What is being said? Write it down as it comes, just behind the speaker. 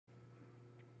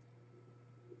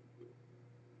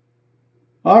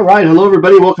All right, hello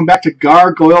everybody. Welcome back to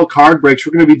Gargoyle Card Breaks.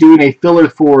 We're going to be doing a filler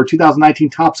for 2019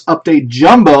 Topps Update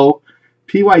Jumbo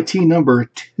PYT number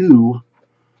 2.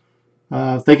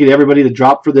 Thank you to everybody that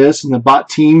dropped for this and that bought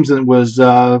teams and was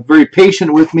very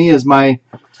patient with me as my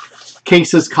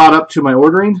cases caught up to my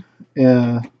ordering.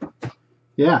 Yeah.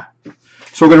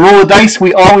 So we're going to roll the dice.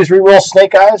 We always re-roll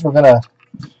snake eyes. We're going to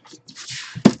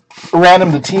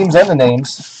random the teams and the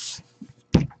names.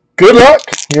 Good luck.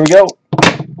 Here we go.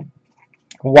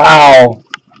 Wow.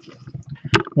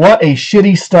 What a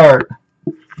shitty start.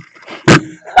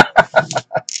 Do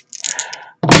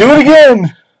it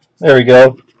again. There we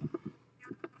go.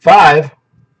 5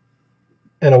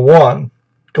 and a 1.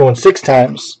 Going 6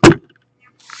 times.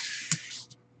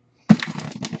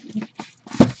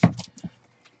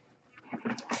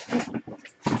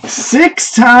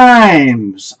 Six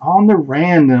times on the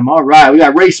random. All right. We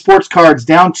got race sports cards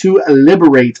down to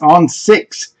liberate on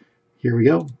 6. Here we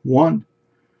go. 1,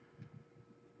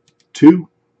 2,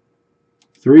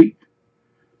 3,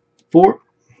 4,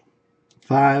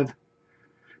 5,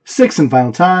 6, and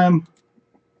final time.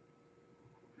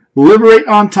 Liberate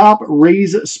on top,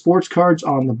 raise sports cards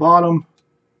on the bottom.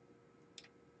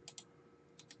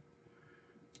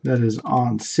 That is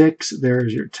on 6.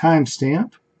 There's your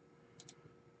timestamp.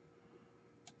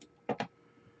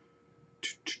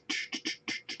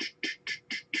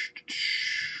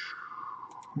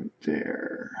 Right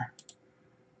there.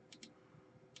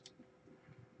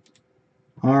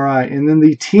 All right, and then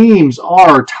the teams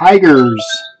are Tigers,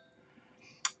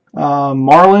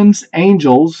 Marlins,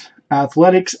 Angels,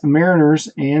 Athletics, Mariners,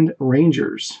 and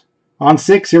Rangers. On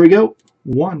 6, here we go.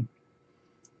 1,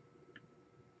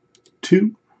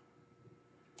 2,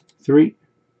 3,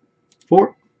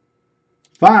 4,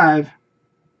 5,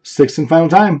 6, and final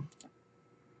time.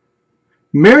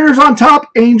 Mariners on top,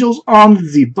 Angels on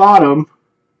the bottom.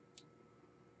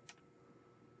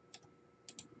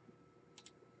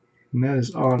 And that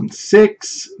is on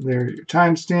 6. There's your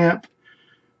timestamp.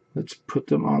 Let's put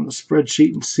them on the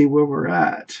spreadsheet and see where we're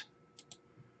at.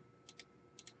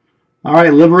 All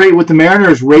right, liberate with the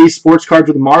Mariners, raise sports cards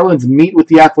with the Marlins, meet with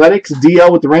the Athletics,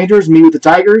 DL with the Rangers, meet with the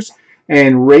Tigers,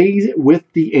 and raise with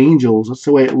the Angels. That's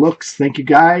the way it looks. Thank you,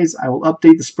 guys. I will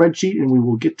update the spreadsheet, and we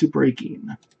will get to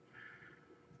breaking.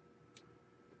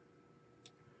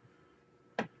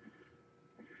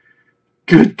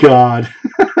 Good God.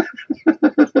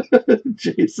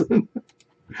 Jason.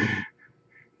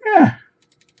 Yeah.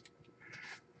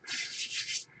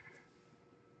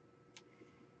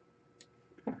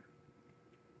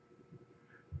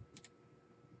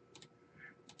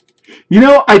 You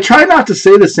know, I try not to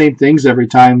say the same things every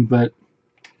time, but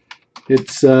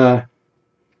it's can't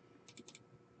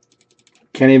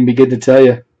even begin to tell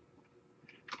you.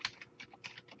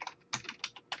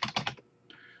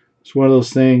 It's one of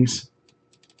those things.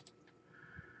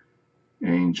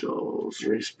 Angels,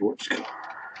 race sports cards.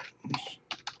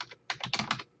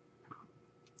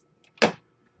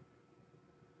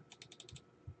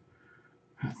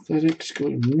 Athletics go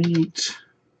to meet.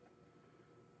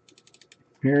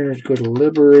 Mariners go to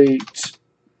liberate.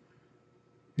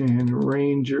 And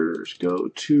Rangers go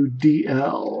to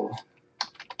DL.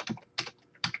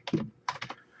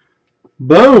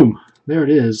 Boom! There it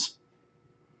is.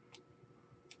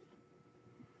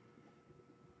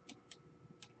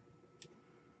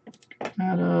 Get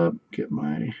that up. Get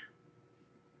my...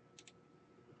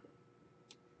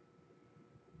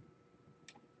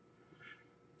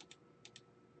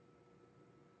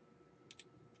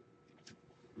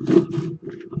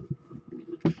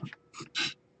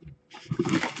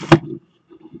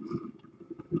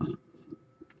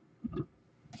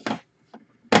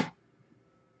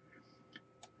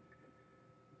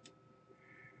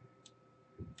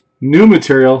 New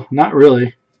material? Not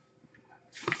really.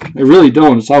 I really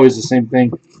don't. It's always the same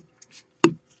thing.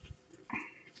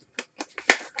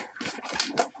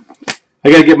 I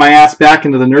gotta get my ass back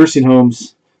into the nursing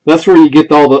homes. That's where you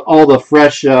get all the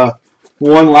fresh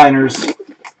one-liners.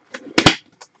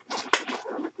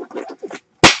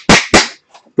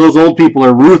 Those old people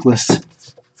are ruthless.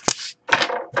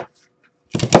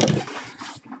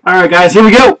 All right, guys, here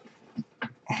we go.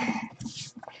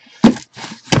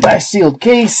 Nice sealed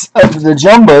case of the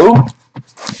Jumbo,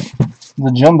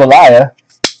 the Jambalaya.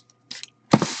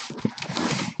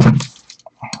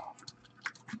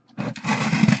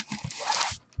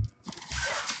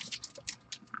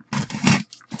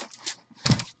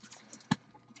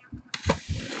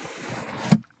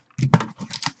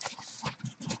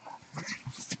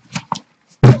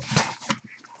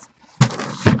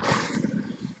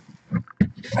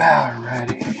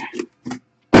 Alrighty.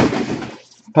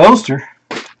 Poster.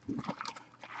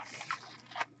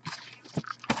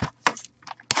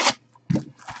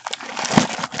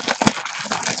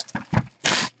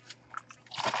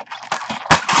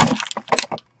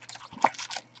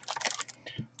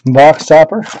 Box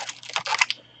topper.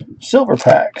 Silver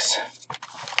packs.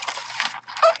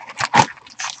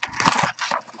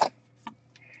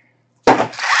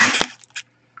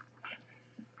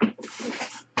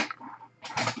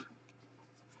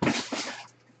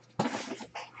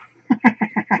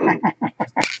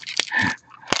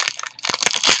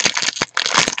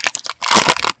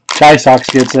 Chai Sox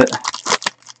gets it.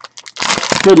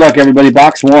 Good luck, everybody.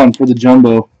 Box 1 for the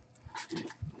jumbo.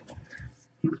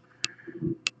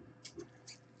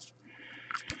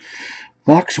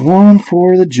 Box 1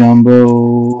 for the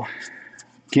jumbo.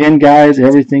 Again, guys,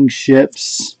 everything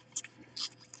ships.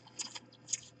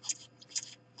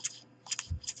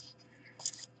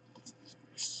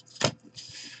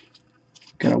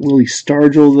 Got a Willie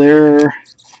Stargell there.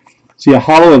 See a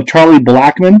hollow of Charlie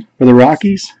Blackmon for the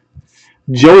Rockies.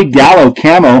 Joey Gallo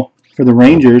camo for the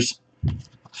Rangers.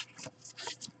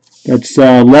 That's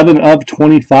 11 of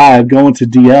 25 going to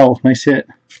DL. Nice hit.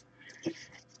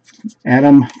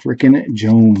 Adam frickin'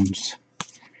 Jones.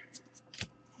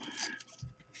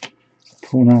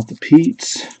 Pulling out the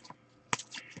Pete's.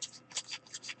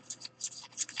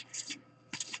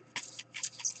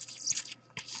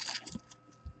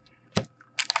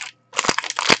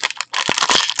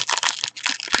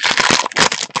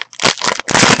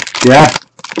 Yeah.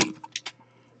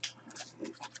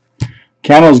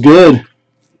 Camo's good.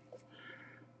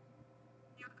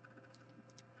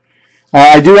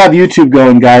 I do have YouTube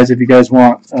going, guys, if you guys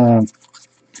want a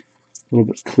little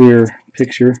bit clearer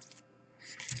picture.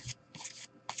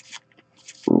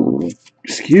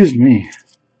 Excuse me.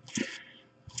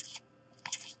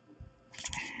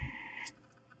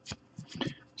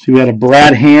 So we had a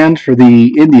Brad Hand for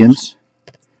the Indians,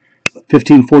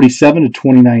 1547 to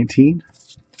 2019.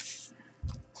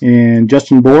 And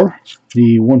Justin Bohr,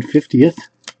 the 150th.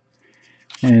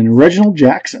 And Reginald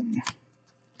Jackson.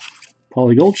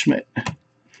 Paulie Goldschmidt.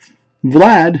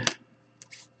 Vlad.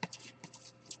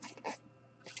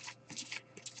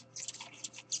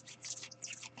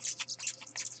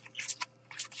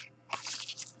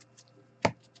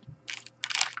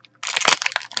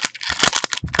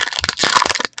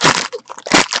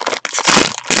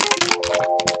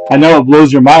 I know it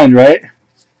blows your mind, right?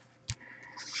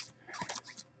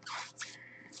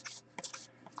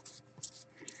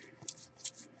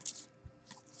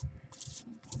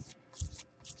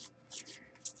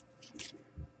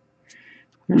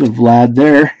 There's a Vlad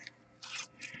there.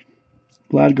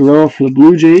 Vlad Guerrero for the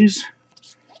Blue Jays.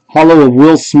 Hollow of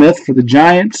Will Smith for the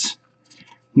Giants.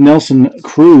 Nelson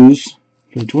Cruz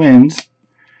for the Twins.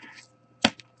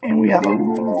 And we have a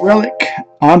relic.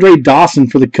 Andre Dawson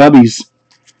for the Cubbies.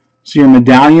 So your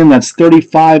medallion, that's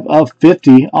 35 of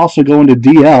 50. Also going to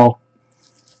DL.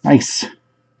 Nice.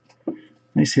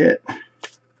 Nice hit.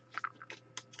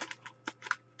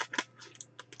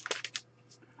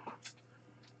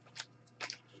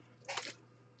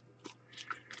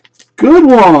 Good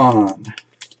one.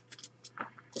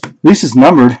 At least it's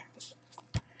numbered,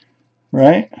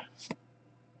 right?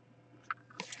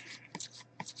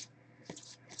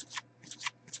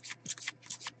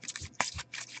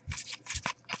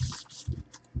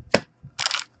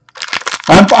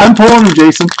 I'm pulling them,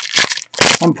 Jason.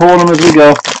 I'm pulling them as we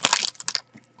go.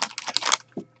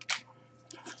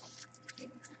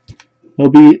 They'll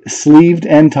be sleeved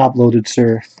and top-loaded,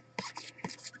 sir.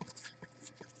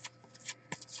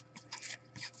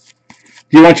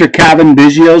 Do you want your Kevin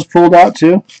Biggios pulled out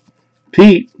too?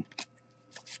 Pete.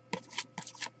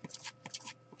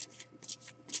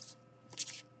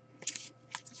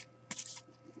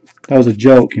 That was a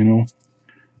joke, you know.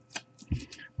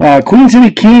 Queen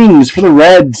City Kings for the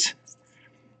Reds.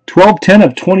 12-10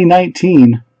 of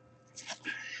 2019.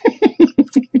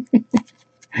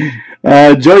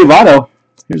 Joey Votto.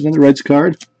 Here's another Reds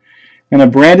card. And a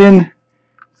Brandon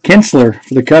Kinsler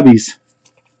for the Cubbies.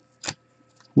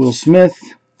 Will Smith.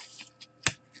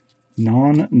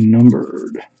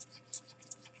 Non-numbered.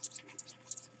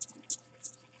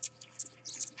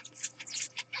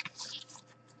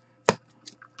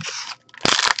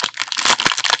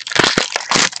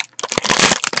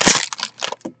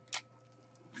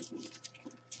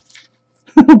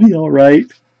 It'll be all right.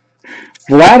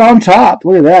 Vlad on top.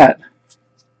 Look at that.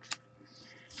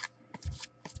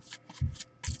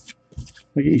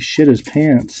 Look at he shit his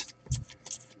pants.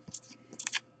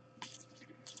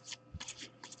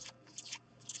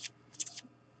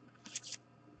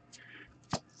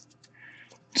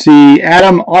 See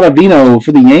Adam Ottavino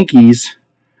for the Yankees.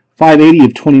 580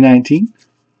 of 2019.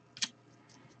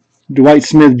 Dwight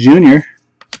Smith Jr.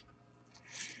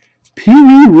 Pee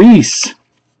Wee Reese.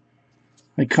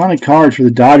 Iconic card for the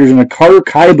Dodgers, and a Carter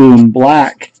Kieboom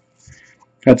black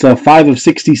That's a 5 of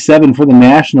 67 for the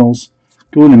Nationals.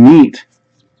 Going to meet.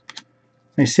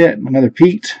 Nice hit. Another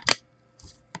Pete.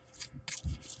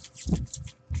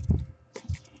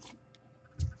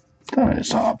 Thought I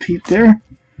saw a Pete there.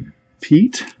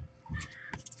 Pete.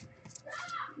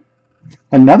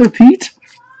 Another Pete.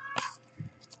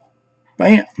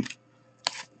 Bam.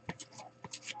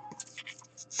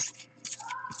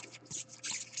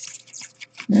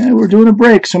 Yeah, we're doing a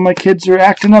break, so my kids are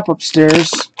acting up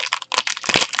upstairs.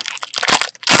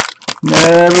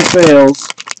 Never fails.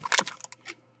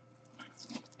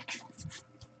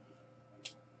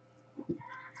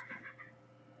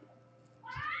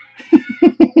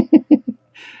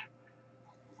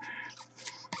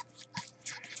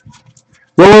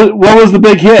 What was the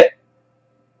big hit?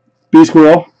 B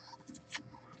Squirrel.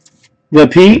 The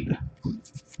Pete.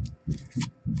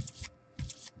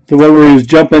 The one where he was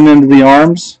jumping into the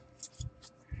arms.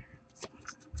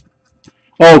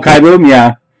 Oh, Kai Boom,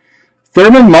 yeah.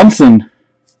 Thurman Munson.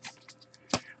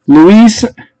 Luis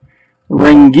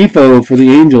Rengifo for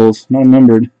the Angels, not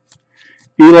numbered.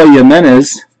 Eloy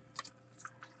Jimenez.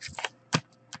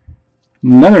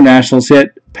 Another Nationals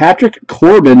hit. Patrick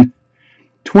Corbin.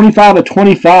 25 of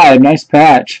 25. Nice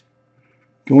patch.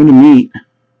 Going to meet.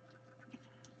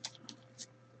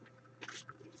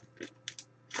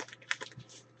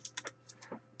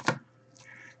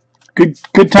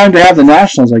 Good time to have the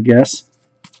Nationals, I guess.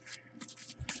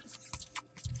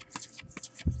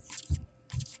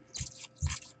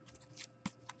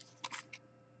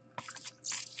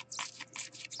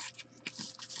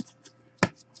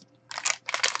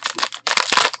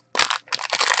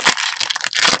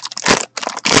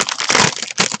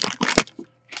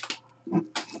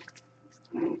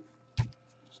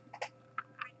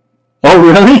 Oh,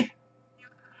 really?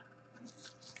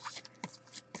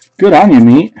 Good on you,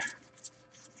 Meat.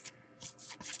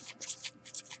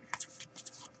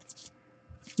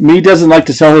 Meat doesn't like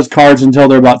to sell his cards until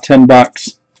they're about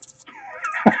 $10.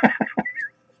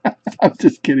 I'm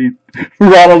just kidding.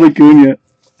 Ronald Acuna.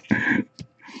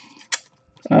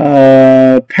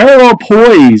 Parallel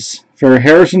Poise for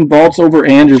Harrison Baltz over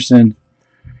Anderson.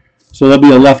 So that'll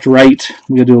be a left-right.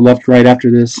 We got to do a left-right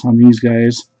after this on these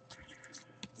guys.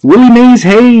 Willie Mays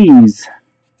Hayes.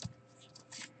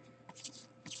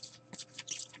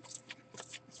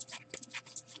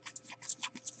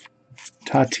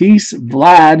 Tatis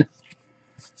Vlad.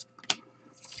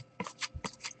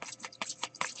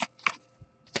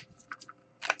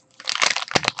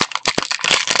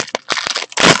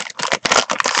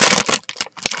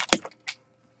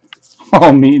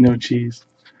 Oh, meat, no cheese.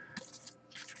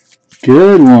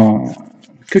 Good one.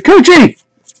 Kikuchi!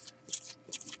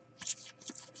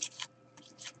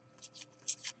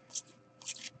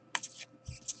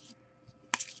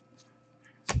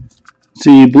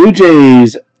 See, Blue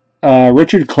Jays,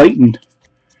 Richard Clayton.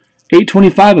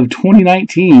 825 of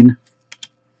 2019.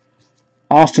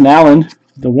 Austin Allen,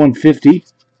 the 150.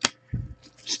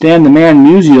 Stan the Man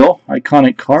Musial,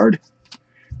 iconic card.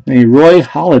 And a Roy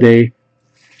Halladay.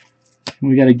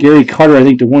 We got a Gary Carter, I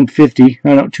think, to 150.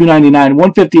 No, 299.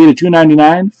 150 to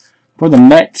 299 for the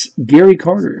Mets. Gary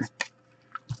Carter.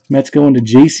 Mets going to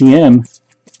JCM.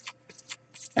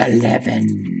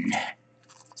 11.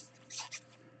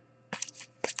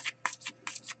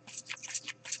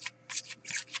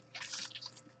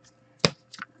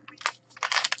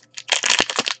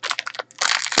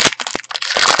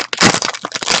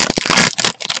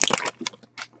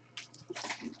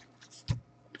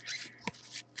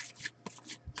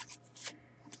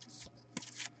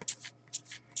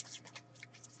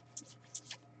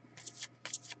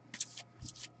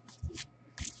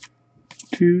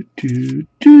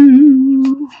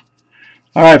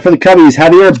 All right, for the Cubbies,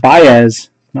 Javier Baez,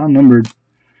 non-numbered.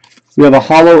 We have a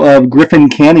holo of Griffin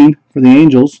Canning for the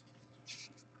Angels.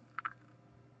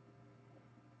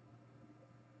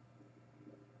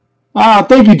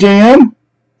 Thank you, JM.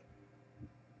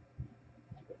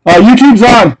 YouTube's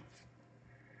on.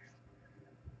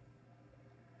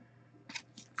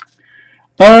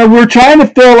 We're trying to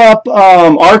fill up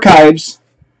archives.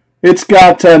 It's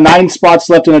got 9 spots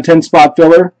left in a 10-spot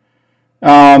filler.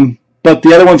 But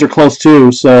the other ones are close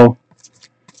too, so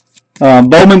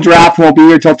Bowman draft won't be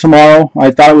here till tomorrow. I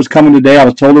thought it was coming today. I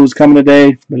was told it was coming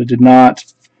today, but it did not.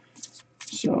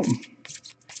 So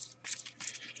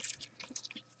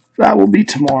that will be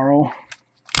tomorrow.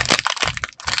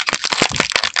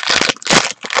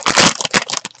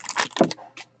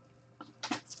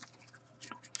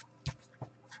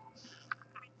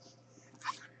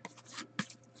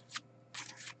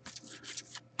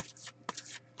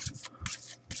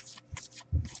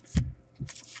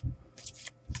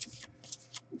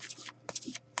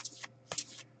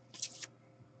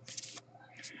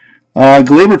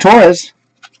 Gleyber Torres,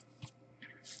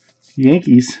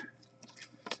 Yankees.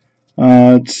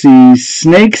 Let's see.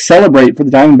 Snake Celebrate for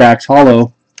the Diamondbacks,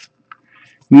 hollow.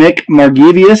 Nick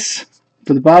Margivius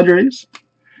for the Padres.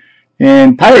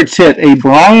 And Pirates hit a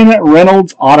Brian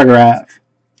Reynolds autograph.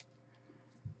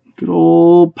 Good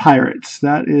old Pirates.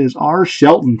 That is R.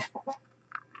 Shelton.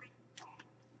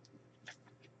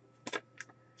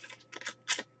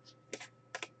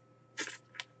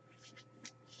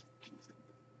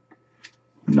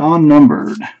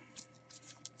 Non-numbered.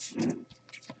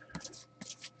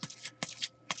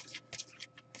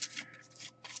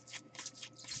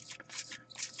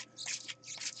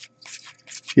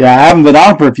 Yeah, I haven't been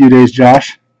on for a few days,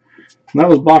 Josh. And that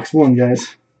was box 1,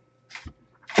 guys.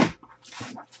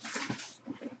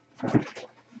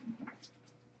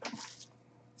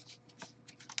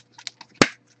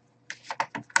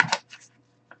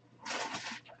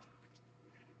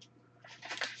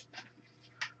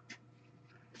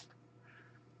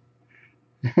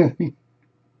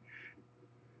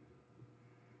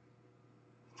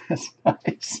 That's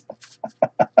nice.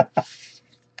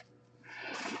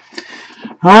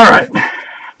 All right.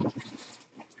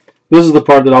 This is the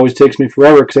part that always takes me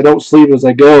forever because I don't sleeve as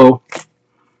I go.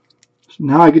 So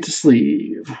now I get to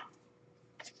sleeve.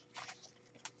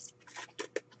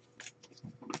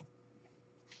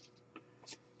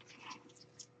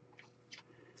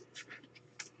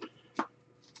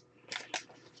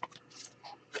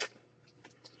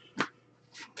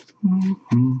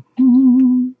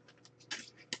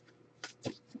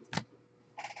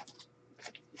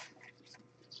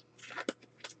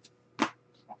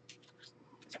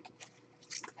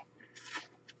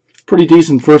 Pretty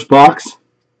decent first box,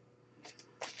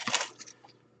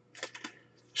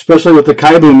 especially with the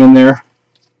Kaiboom in there.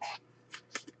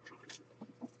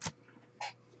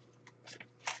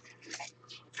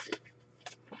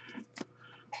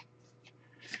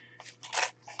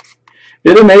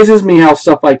 It amazes me how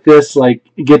stuff like this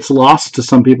gets lost to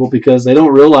some people because they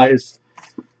don't realize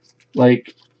the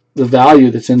value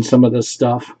that's in some of this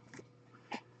stuff.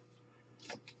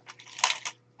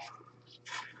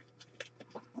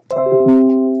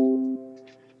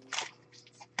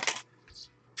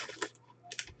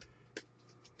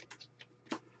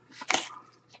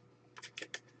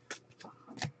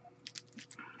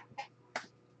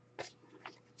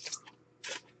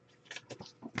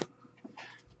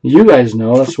 You guys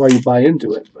know that's why you buy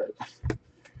into it, but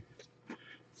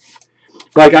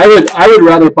I would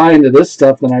rather buy into this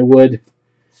stuff than I would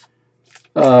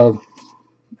an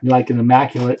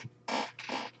Immaculate.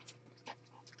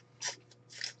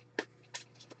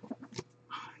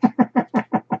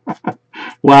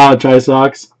 Wow,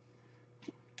 Tri-Sox.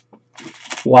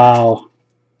 Wow.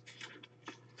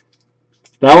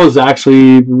 That was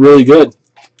actually really good.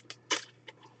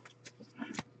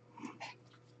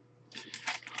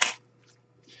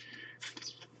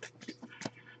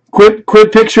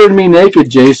 Quit picturing me naked,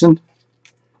 Jason.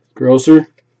 Grosser.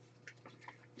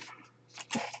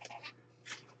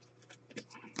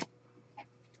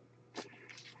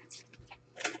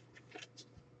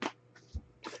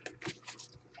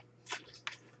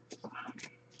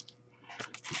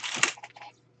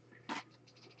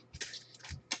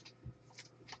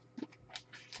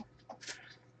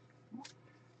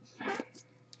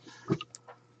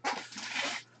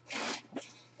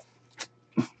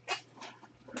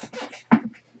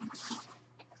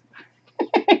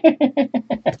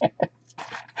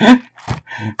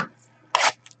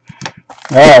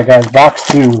 Alright guys, box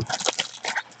 2.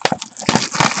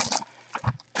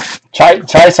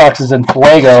 Tri-Sox is in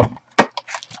Fuego.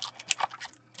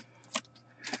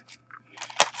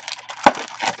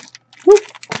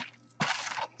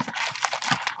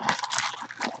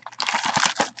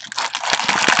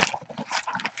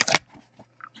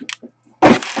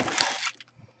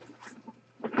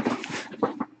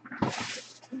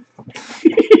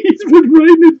 He's been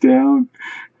writing it down.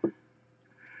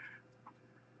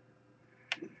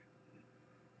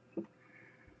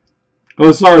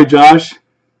 Oh, sorry, Josh.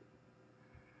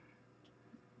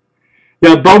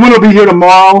 Yeah, Bowman will be here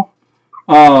tomorrow.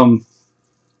 Yeah,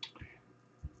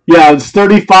 it's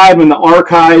 35 in the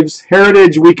archives.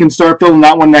 Heritage, we can start filling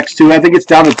that one next too. I think it's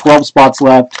down to 12 spots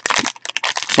left.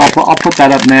 So I'll put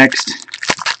that up next,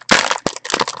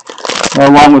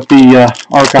 along with the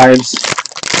archives.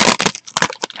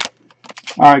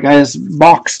 All right, guys,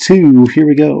 box 2. Here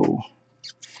we go.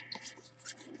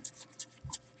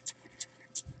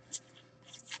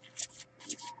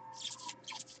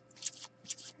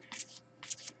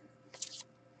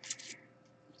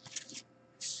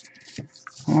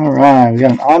 All right, we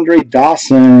got an Andre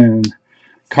Dawson.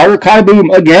 Carter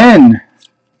Kaiboom again.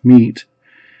 Meet.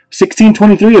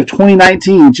 1623 of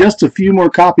 2019. Just a few more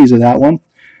copies of that one.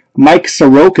 Mike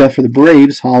Soroka for the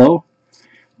Braves, hollow.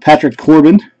 Patrick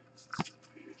Corbin,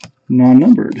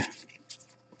 non-numbered.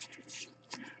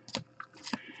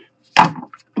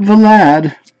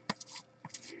 Vlad.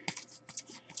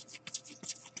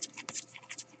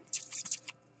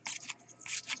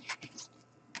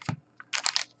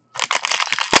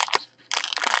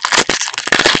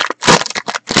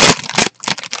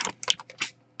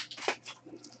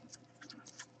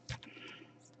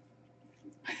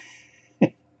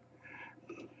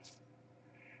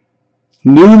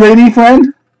 New lady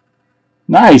friend?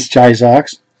 Nice, Chai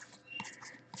Sox.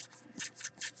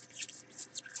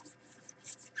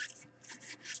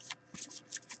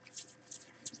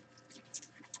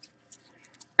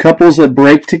 Couples that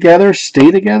break together stay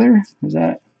together? Is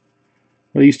that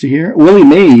what I used to hear? Willie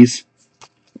Mays.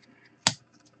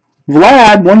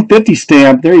 Vlad, 150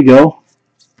 stamp. There you go.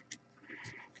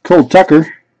 Cole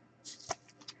Tucker.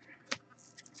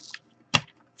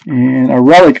 And a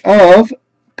relic of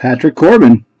Patrick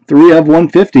Corbin. 3 of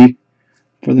 150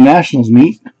 for the Nationals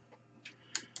meet.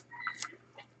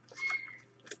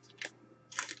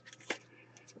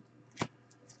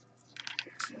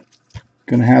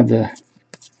 Going to have the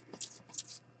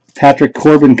Patrick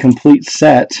Corbin complete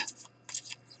set.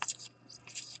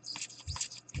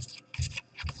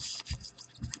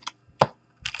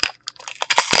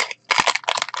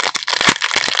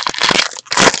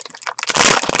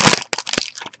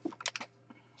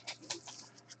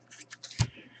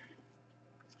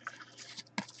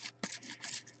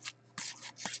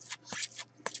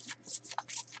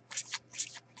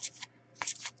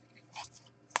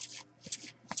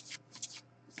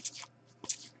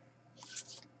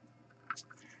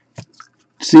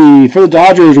 See, for the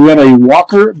Dodgers, we have a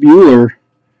Walker Buehler,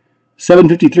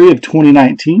 753 of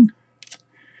 2019.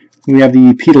 We have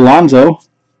the Pete Alonso,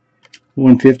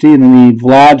 150, and then the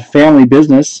Vlad Family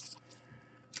Business,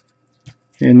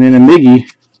 and then a Miggy,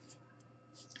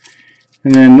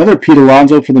 and then another Pete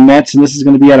Alonso for the Mets, and this is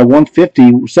going to be at a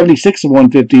 150, 76 of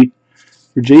 150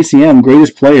 for JCM,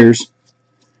 Greatest Players.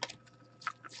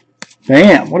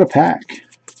 Bam, what a pack.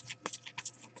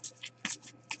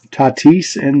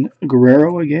 Tatis and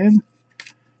Guerrero again.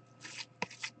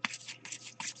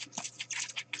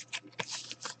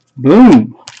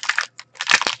 Boom.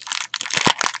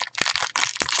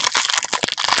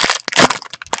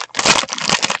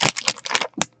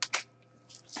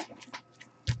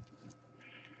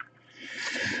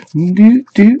 Do,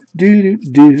 do, do, do,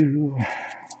 do.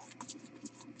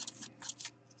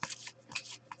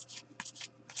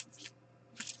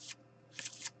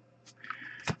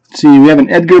 See, we have an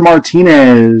Edgar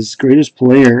Martinez, Greatest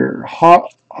Player. Hollow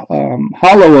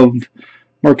of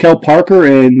Markel Parker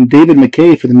and David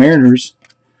McKay for the Mariners.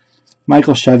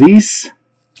 Michael Chavis,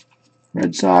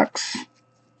 Red Sox.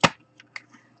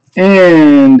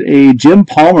 And a Jim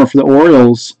Palmer for the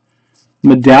Orioles.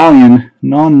 Medallion,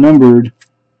 non-numbered.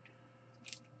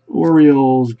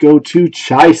 Orioles go to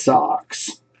Chi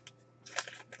Sox.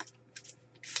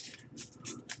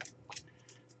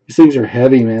 These things are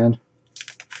heavy, man.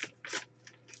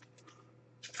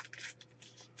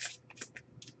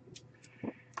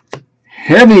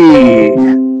 Heavy.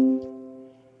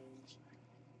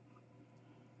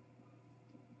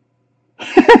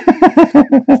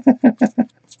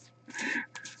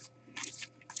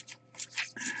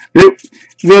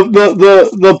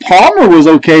 The Palmer was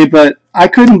okay, but I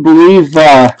couldn't believe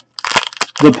the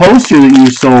poster that you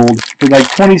sold for like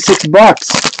 26 bucks.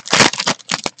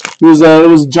 It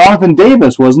was Jonathan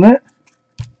Davis, wasn't it?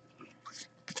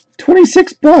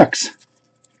 26 bucks.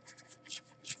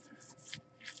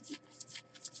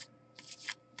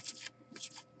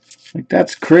 Like,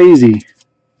 that's crazy.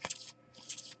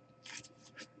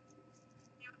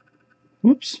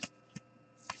 Whoops.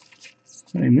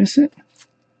 Did I miss it?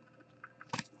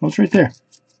 Oh, it's right there.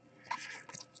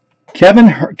 Kelvin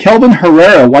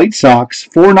Herrera, White Sox,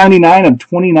 $4.99 of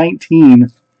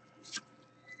 2019.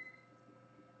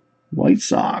 White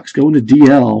Sox going to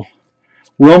DL.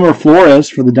 Wilmer Flores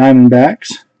for the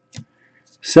Diamondbacks.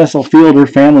 Cecil Fielder,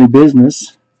 Family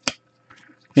Business.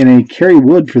 And a Kerry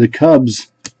Wood for the Cubs.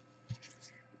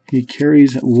 He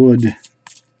carries Wood.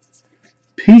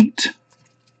 Pete.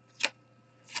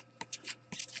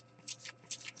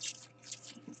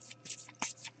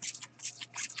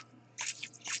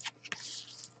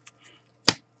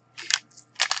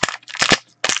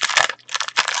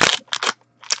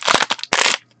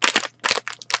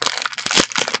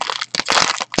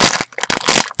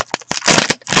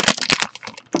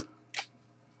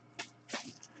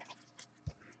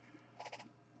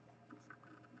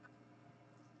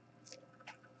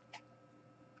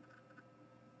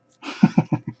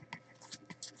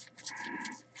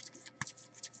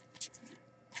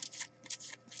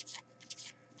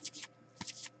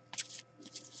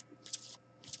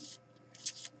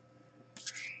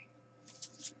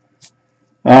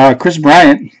 Chris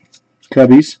Bryant,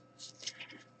 Cubbies.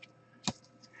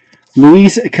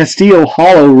 Luis Castillo,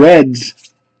 Holo,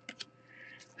 Reds.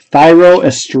 Thairo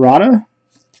Estrada.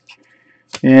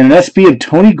 And an SB of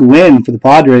Tony Gwynn for the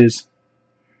Padres.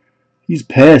 He's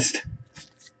pissed.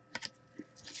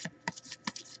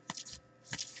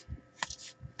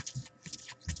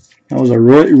 That was a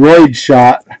roid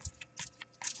shot.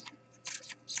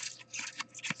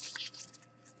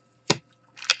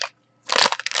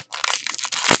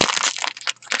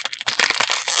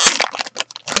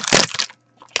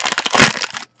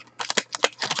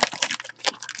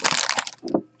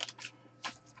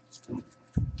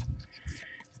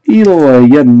 Eloy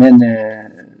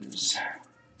Jimenez.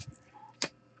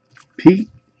 Pete.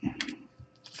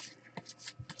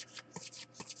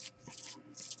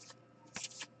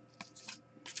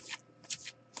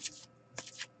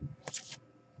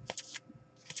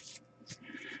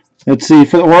 Let's see,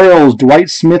 for the Orioles, Dwight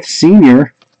Smith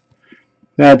Sr.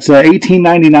 That's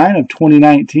 $18.99 of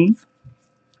 2019.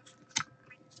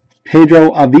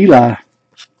 Pedro Avila.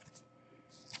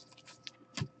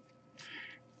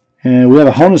 And we have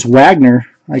a Honus Wagner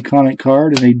iconic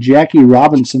card and a Jackie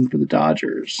Robinson for the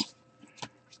Dodgers.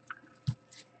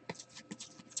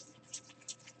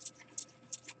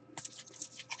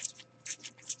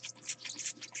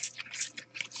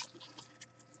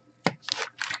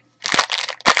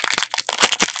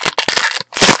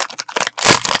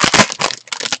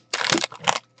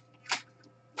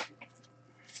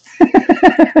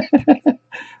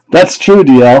 That's true,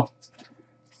 DL.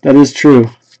 That is true.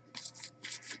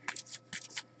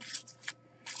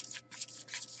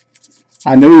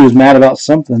 I knew he was mad about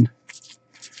something.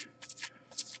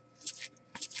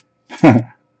 We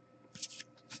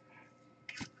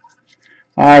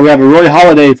have a Roy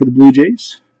Halladay for the Blue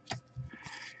Jays.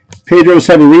 Pedro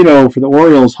Severino for the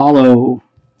Orioles, Holo.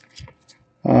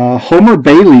 Homer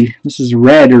Bailey, this is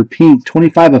red or pink,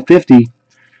 25 of 50.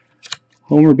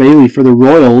 Homer Bailey for the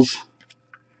Royals.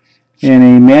 And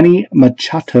a Manny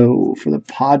Machado for the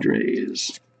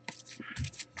Padres.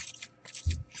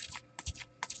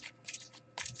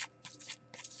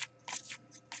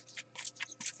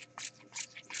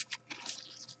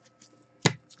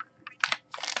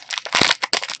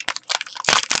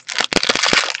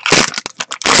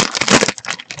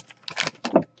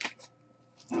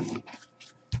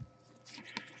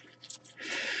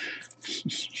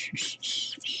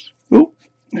 Oh,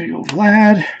 there you go,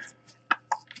 Vlad.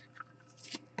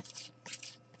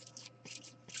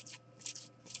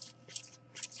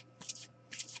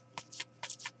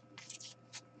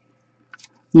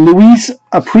 Luis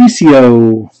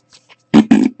Aparicio.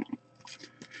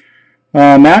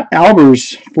 Matt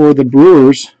Albers for the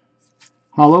Brewers.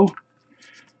 Holo.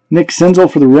 Nick Senzel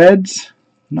for the Reds.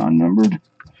 Non-numbered.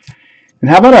 And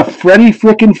how about a Freddie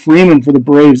frickin' Freeman for the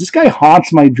Braves? This guy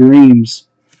haunts my dreams.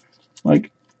 Like,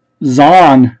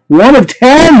 Zahn. 1 of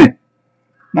 10!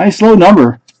 Nice low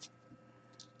number.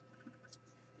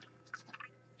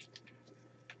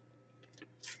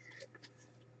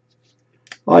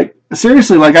 Like,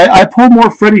 seriously, like I pull more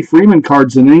Freddie Freeman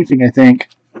cards than anything, I think.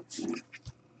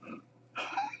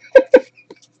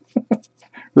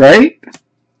 Right?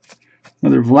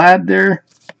 Another Vlad there.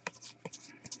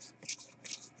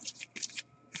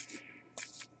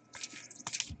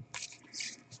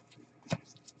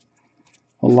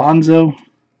 Alonzo.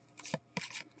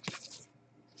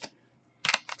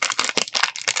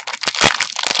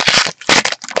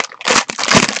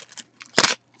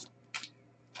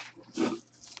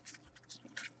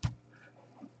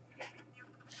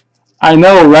 I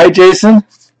know, right, Jason?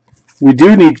 We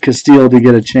do need Castillo to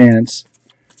get a chance.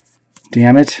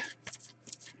 Damn it.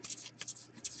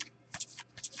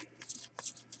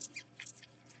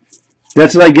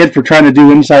 That's what I get for trying to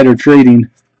do insider trading.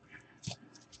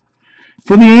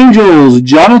 For the Angels,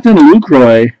 Jonathan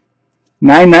Lucroy,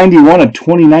 $9.91 of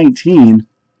 2019.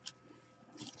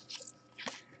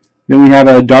 Then we have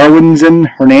a Darwinzon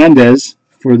Hernandez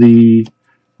for the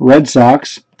Red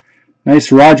Sox.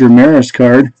 Nice Roger Maris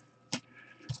card.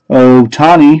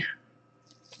 Ohtani.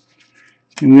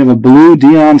 And we have a blue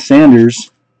Deion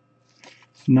Sanders,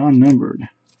 non-numbered.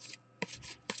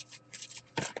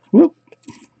 Whoop.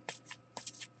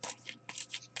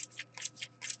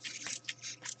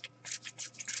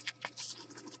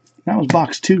 That was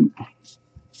box 2.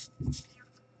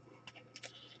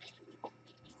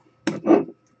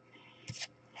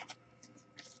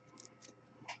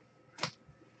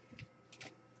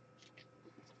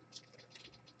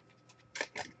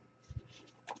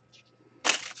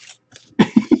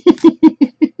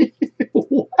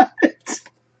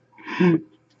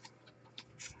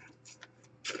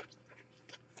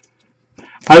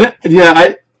 What?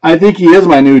 Yeah, I think he is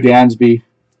my new Dansby.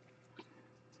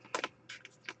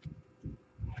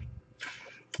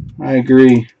 I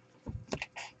agree.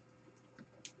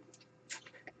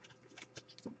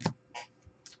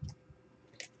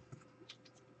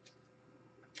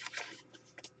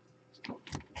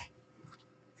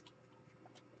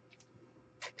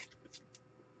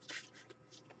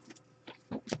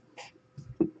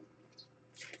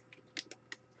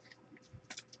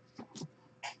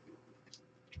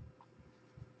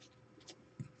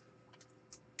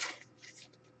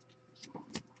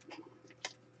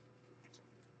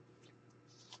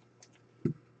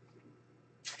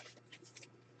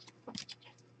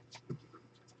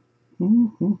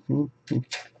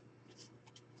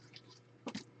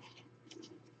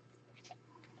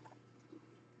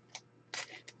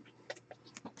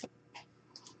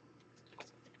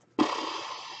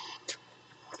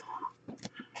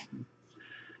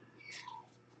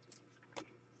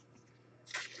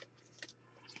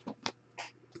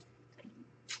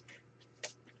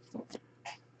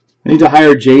 I need to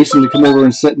hire Jason to come over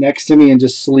and sit next to me and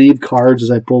just sleeve cards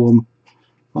as I pull them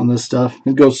on this stuff.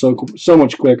 It goes so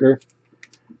much quicker.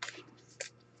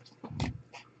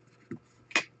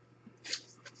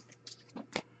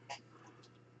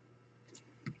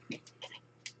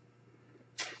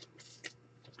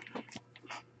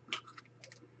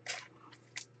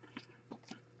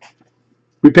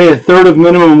 We pay a third of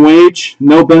minimum wage,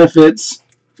 no benefits,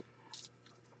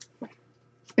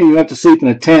 and you have to sleep in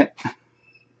a tent.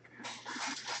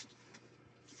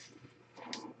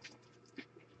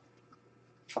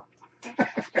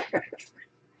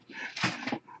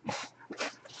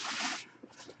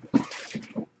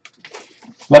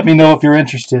 Let me know if you're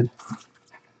interested.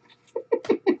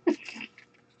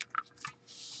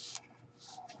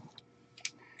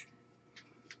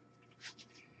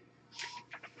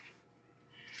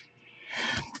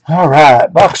 All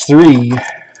right, box 3.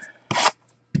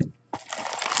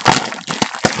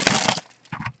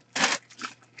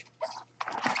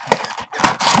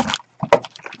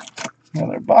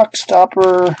 Another box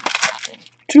stopper.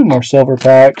 2 more silver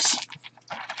packs.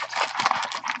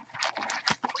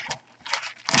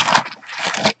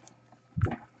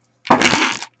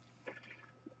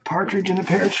 Partridge in a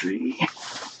pear tree.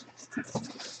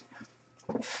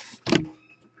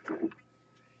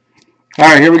 All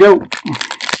right, here we go.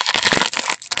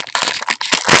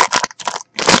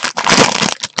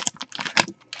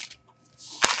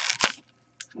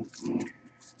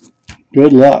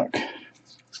 Good luck.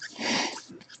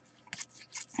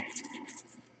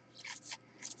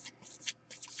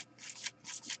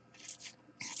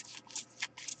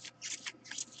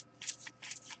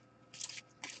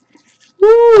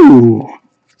 Woo!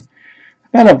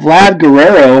 Got a Vlad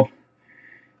Guerrero.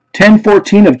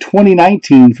 10-14 of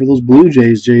 2019 for those Blue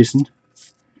Jays, Jason.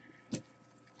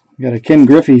 Got a Ken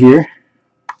Griffey here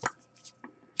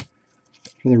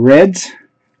for the Reds.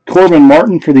 Corbin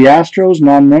Martin for the Astros,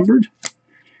 non-numbered.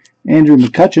 Andrew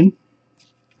McCutchen.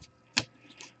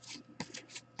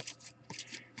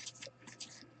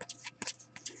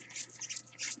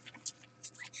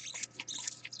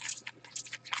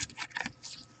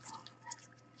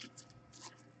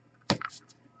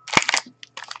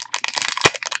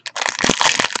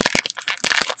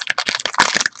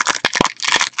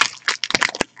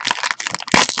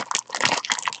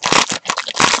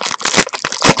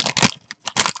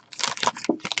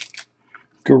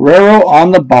 Guerrero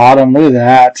on the bottom. Look at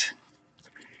that.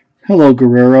 Hello,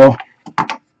 Guerrero.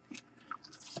 I'm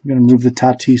going to move the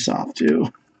Tatis off,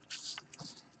 too.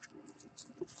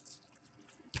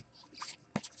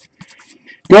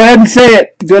 Go ahead and say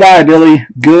it. Good eye, Billy.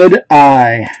 Good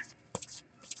eye.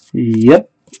 Yep.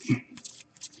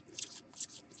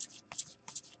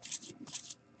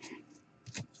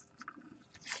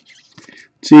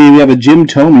 See, we have a Jim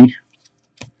Thome.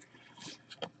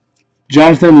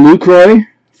 Jonathan Lucroy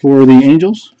for the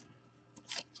Angels.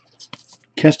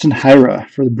 Keston Hiura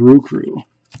for the Brew Crew.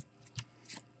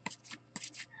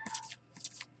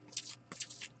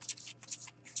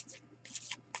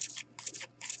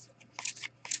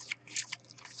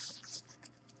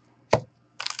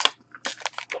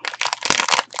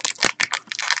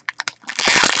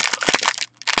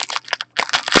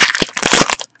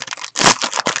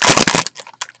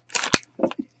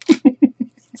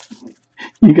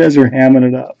 You guys are hamming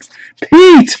it up.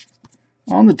 Pete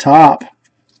on the top.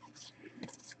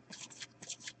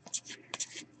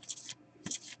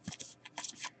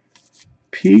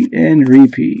 Pete and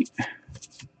repeat.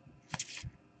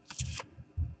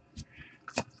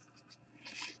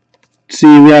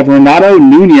 See, we have Renato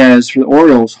Nunez for the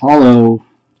Orioles. Hollow.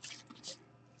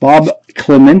 Bob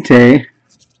Clemente.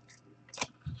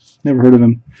 Never heard of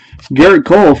him. Garrett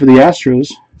Cole for the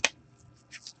Astros.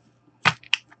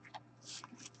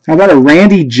 How about a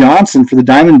Randy Johnson for the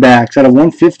Diamondbacks out of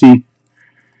 150?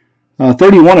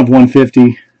 31 of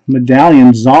 150.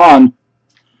 Medallion Zahn.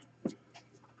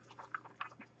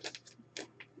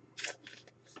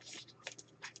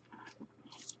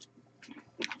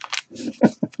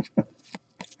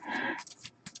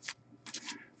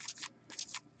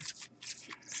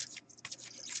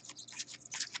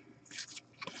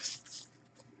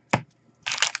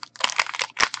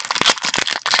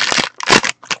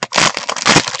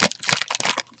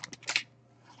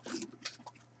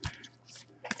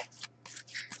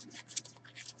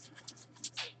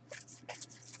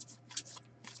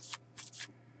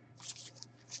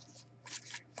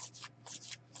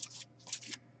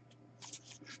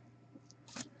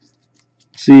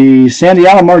 See, Sandy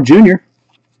Alomar Jr.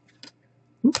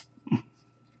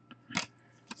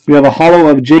 We have a holo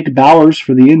of Jake Bowers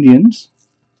for the Indians.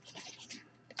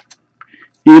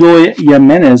 Eloy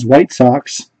Jimenez, White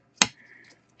Sox.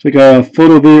 It's like a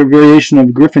photo variation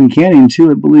of Griffin Canning,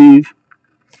 too, I believe,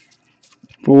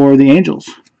 for the Angels.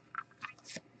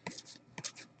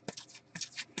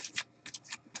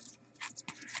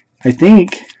 I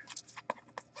think.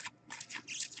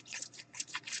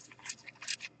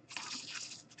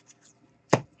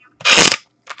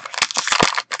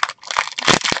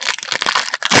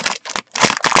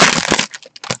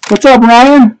 What's up,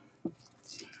 Ryan?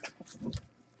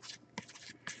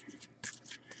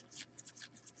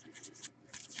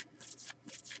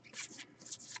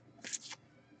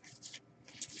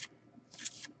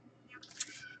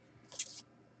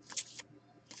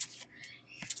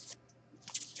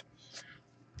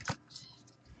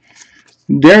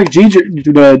 Derek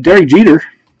Jeter,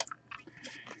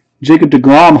 Jacob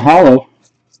deGrom holo,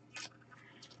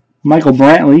 Michael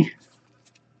Brantley.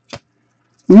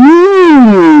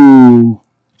 Ooh,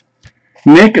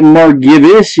 Nick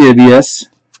Margevicius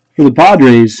for the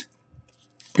Padres.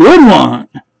 Good one.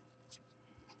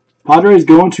 Padres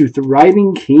going to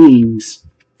Thriving Kings.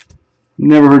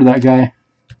 Never heard of that guy.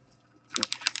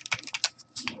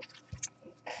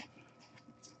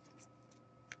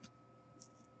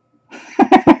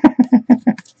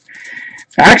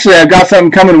 Actually, I've got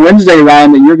something coming Wednesday,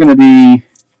 Ryan, that you're going to be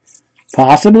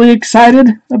possibly excited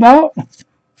about.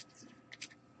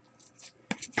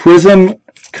 Prism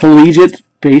Collegiate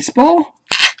Baseball?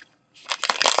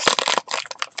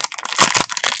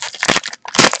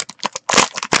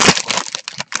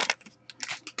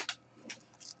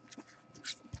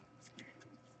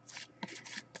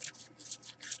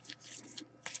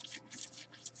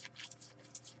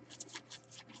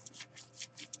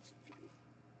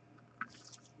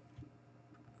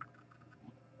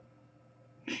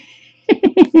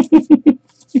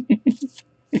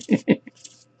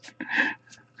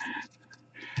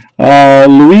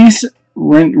 Luis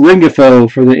Ringifo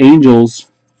for the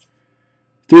Angels.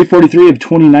 343 of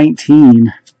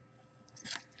 2019.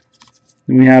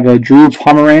 Then we have Drew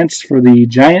Pomerantz for the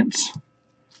Giants.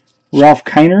 Ralph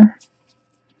Kiner.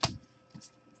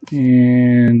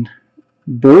 And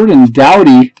Bird and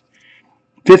Dowdy.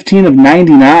 15 of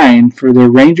 99 for the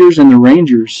Rangers and the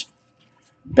Rangers.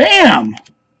 Bam!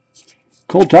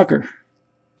 Cole Tucker.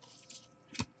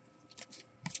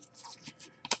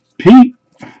 Pete.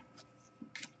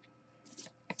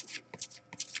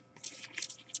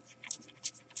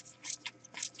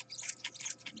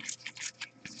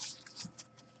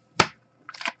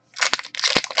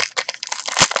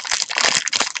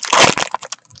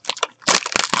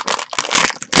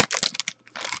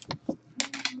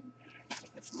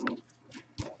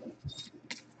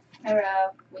 Hey,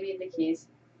 Rob. We need the keys.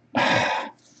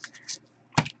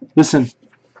 Listen,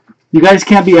 you guys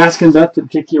can't be asking Beth to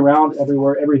kick you around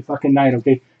everywhere every fucking night,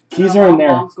 okay? Keys are in there.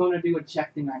 Mom's going to do a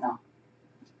check thing right now.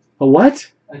 A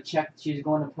what? A check. She's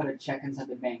going to put a check inside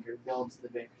the bank or bill to the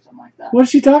bank or something like that. What is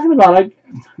she talking about?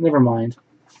 Never mind.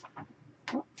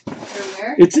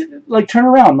 Where? It's like, turn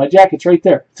around. My jacket's right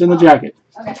there. It's in the jacket.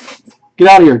 Okay. Get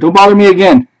out of here. Don't bother me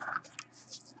again.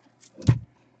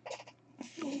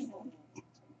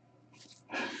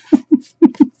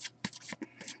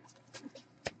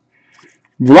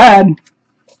 Vlad.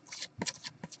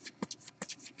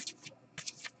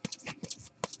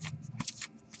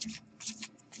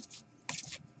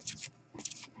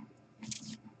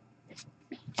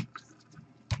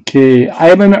 Okay,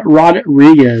 Ivan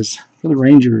Rodriguez for the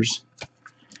Rangers.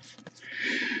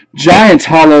 Giants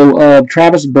holo of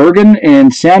Travis Bergen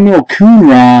and Samuel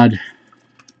Coonrod.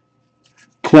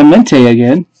 Clemente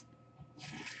again.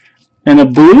 And a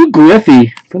blue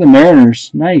Griffey for the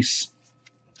Mariners. Nice.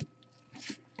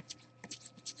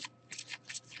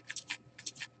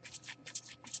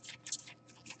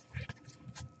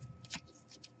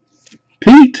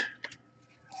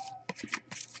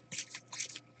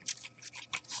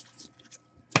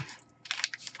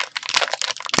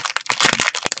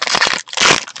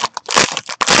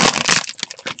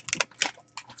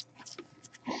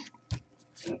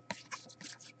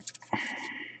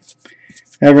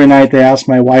 Every night they ask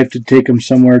my wife to take them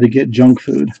somewhere to get junk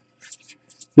food.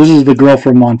 This is the girl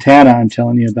from Montana I'm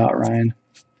telling you about, Ryan.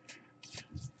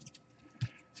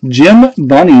 Jim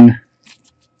Bunning.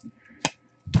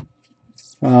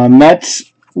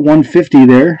 Mets 150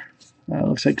 there.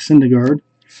 Looks like Syndergaard.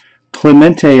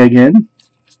 Clemente again.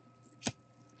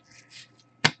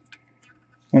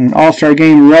 And an All-Star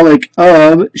Game relic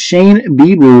of Shane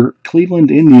Bieber,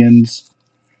 Cleveland Indians.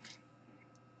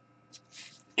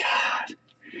 God.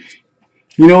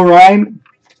 You know, Ryan,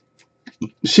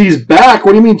 she's back.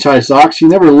 What do you mean, Chai Sox? She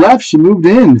never left. She moved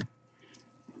in.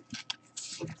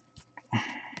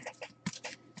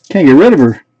 Can't get rid of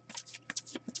her.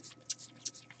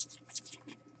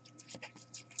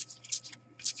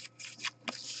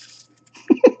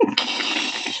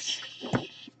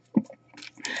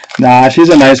 Nah, she's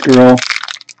a nice girl.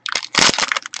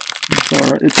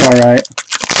 It's all right.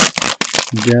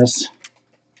 I guess.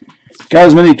 Got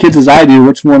as many kids as I do.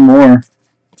 Which one more?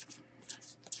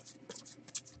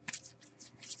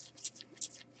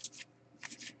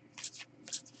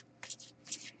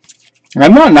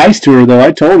 I'm not nice to her, though.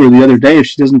 I told her the other day if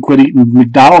she doesn't quit eating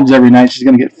McDonald's every night, she's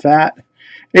going to get fat.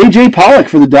 A.J. Pollock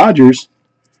for the Dodgers.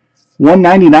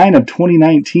 199 of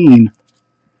 2019.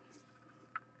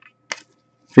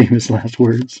 Famous last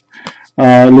words.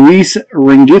 Luis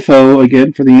Rengifo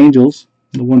again for the Angels.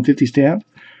 The 150 stamp.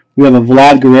 We have a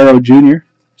Vlad Guerrero Jr.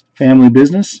 Family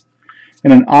business.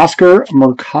 And an Oscar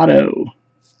Mercado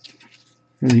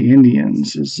for the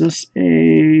Indians. Is this a...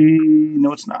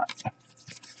 No, it's not.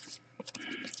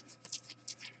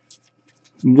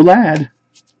 Vlad.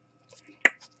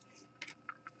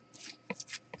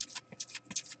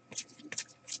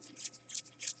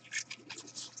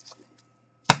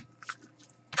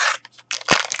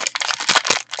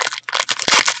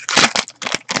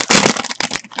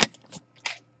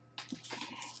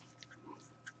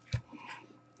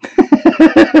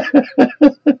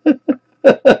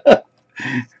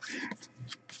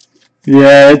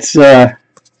 Yeah,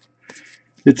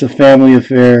 it's a family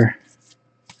affair.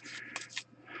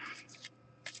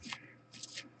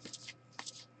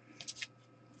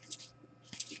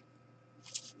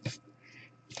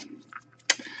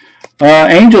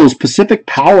 Angels Pacific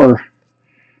Power,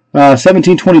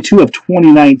 1722 of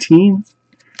 2019.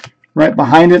 Right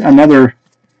behind it, another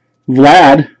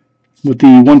Vlad with the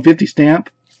 150 stamp.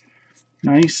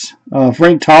 Nice.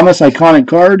 Frank Thomas, iconic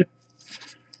card.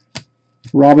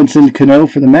 Robinson Cano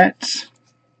for the Mets.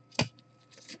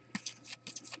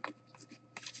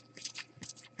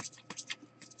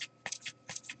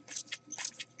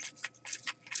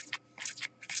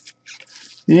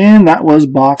 And that was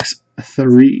box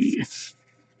 3.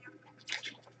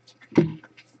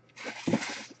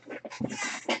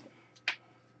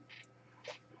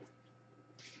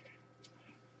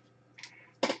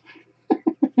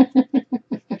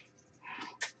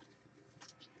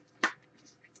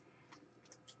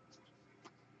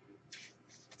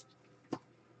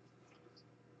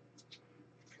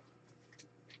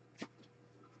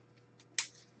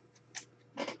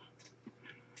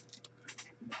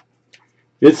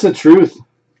 It's the truth.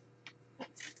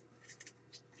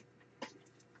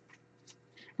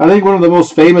 I think one of the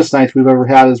most famous nights we've ever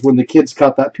had is when the kids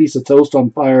caught that piece of toast on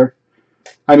fire.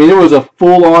 I mean, it was a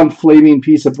full-on flaming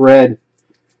piece of bread.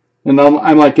 And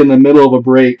I'm like in the middle of a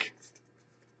break.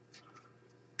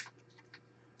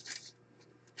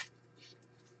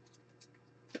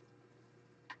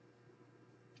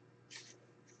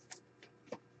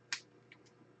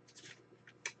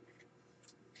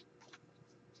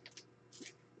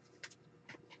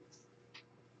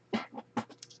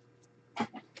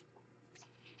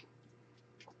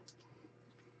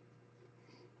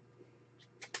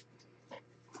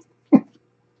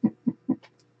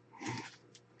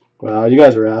 Wow, you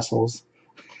guys are assholes.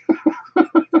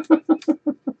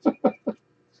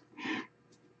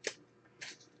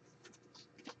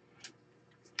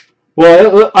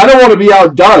 Well, I don't want to be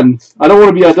outdone. I don't want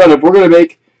to be outdone. If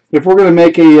we're gonna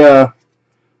make a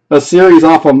series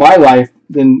off of my life,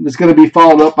 then it's gonna be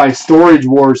followed up by Storage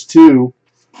Wars 2.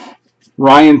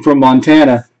 Ryan from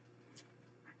Montana.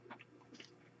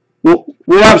 We'll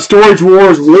have Storage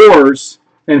Wars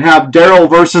and have Daryl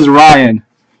versus Ryan.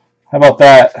 How about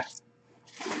that?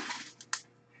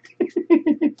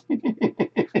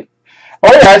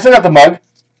 Oh yeah, I still got the mug.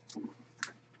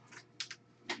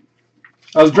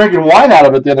 I was drinking wine out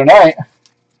of it the other night.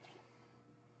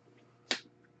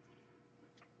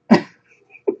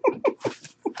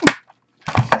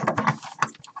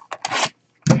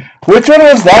 Which one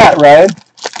was that, Ryan?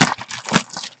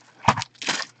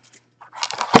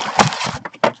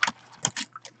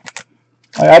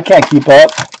 I can't keep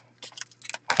up.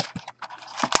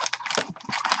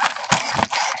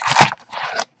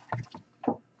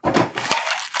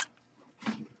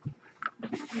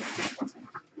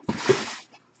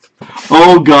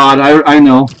 Oh, God, I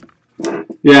know.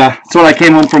 Yeah, so I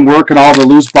came home from work and all the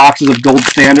loose boxes of Gold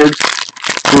Standard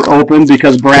were open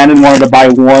because Brandon wanted to buy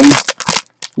one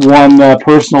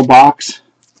personal box.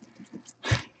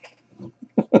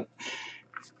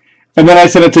 And then I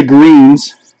sent it to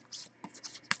Greens,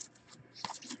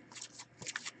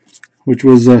 which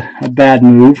was a bad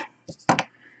move.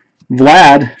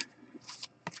 Vlad.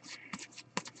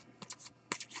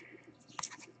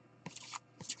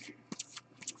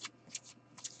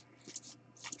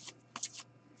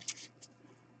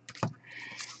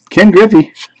 Ken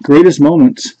Griffey, greatest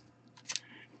moments.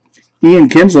 Ian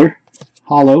Kinsler,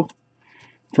 hollow.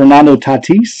 Fernando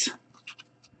Tatis.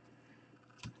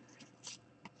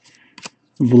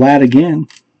 Vlad again.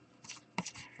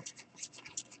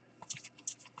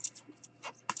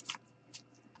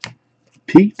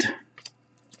 Pete.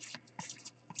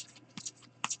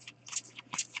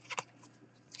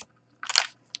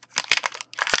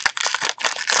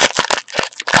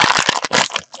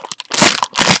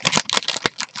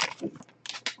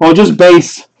 Oh, just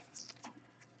base.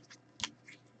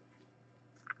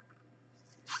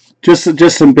 Just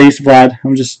some base Vlad.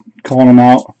 I'm just calling him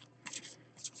out.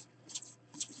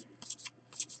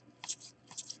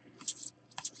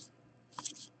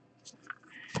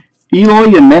 Eloy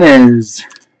Jimenez,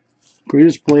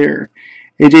 greatest player.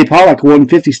 AJ Pollock,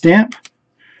 150 stamp.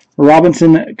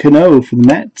 Robinson Cano for the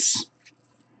Mets.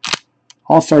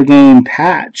 All-Star Game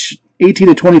patch,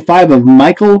 18/25 of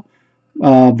Michael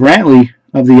Brantley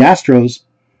of the Astros.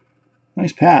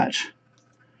 Nice patch.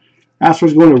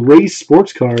 Astros going to Race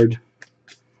Sports Card.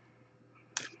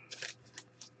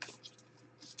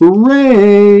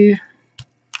 Hooray!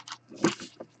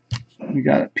 We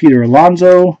got Peter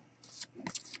Alonso.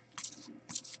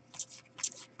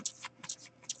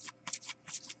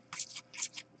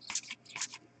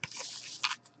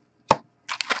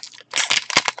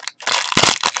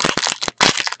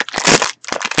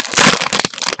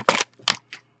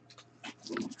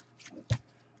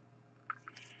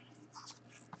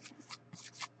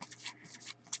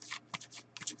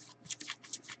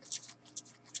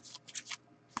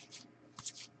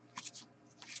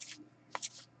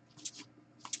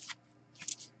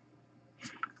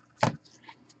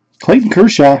 Clayton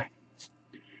Kershaw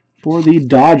for the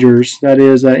Dodgers. That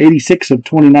is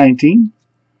 86/2019.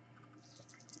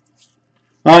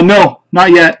 No,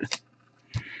 not yet.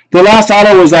 The last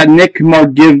auto was that Nick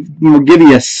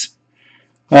Margivius.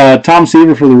 Tom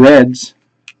Seaver for the Reds.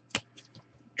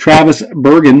 Travis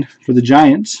Bergen for the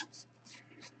Giants.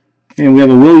 And we have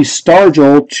a Willie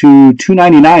Stargell to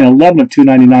 299,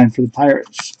 11/299 for the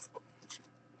Pirates.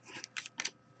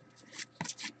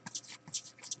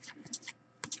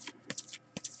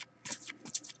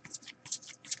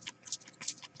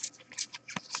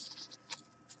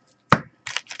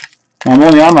 I'm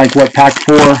only on like what, pack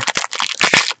 4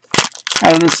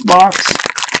 out of this box.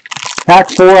 Pack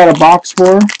 4 out of box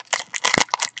 4.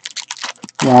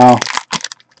 Wow.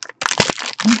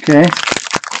 Okay.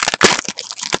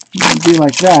 It'll be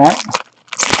like that.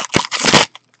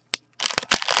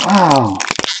 Wow.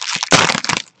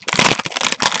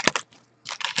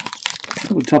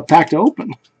 That was a tough pack to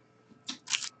open.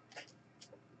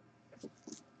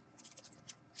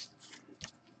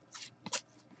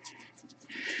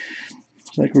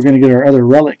 Looks like we're going to get our other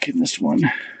relic in this one.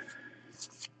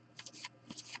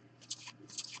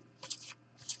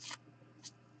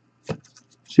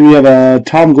 So we have a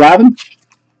Tom Glavine,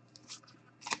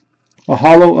 a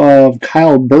hollow of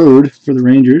Kyle Bird for the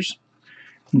Rangers,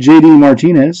 J.D.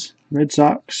 Martinez, Red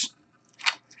Sox,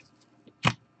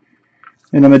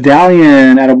 and a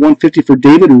medallion out of 150 for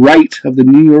David Wright of the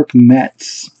New York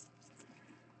Mets.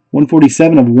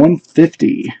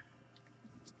 147/150.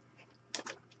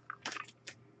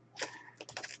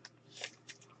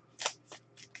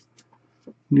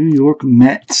 New York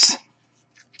Mets.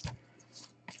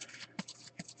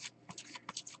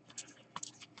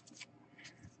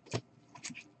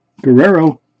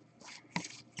 Guerrero.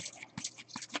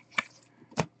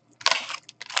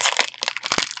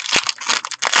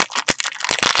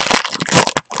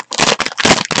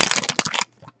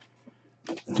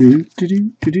 Do.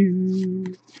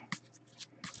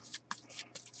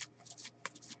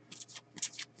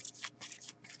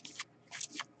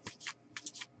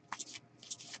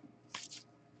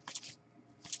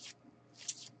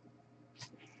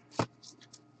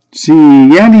 See,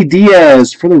 Yandy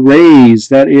Diaz for the Rays.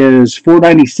 That is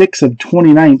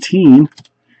 496/2019.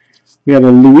 We have a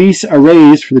Luis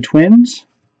Arraez for the Twins.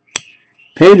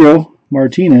 Pedro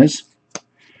Martinez.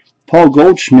 Paul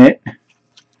Goldschmidt.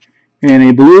 And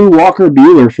a blue Walker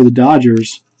Buehler for the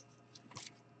Dodgers.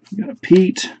 We got a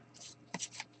Pete.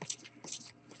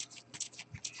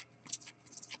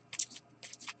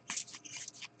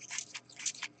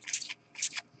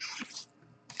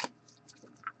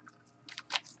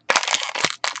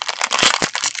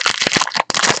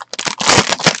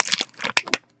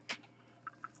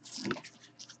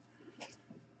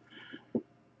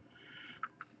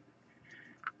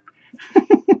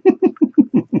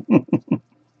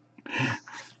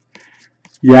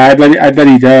 Yeah, I bet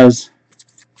he does.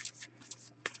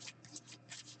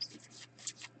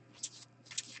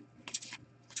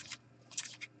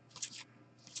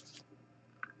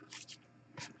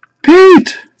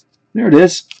 Pete! There it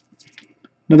is.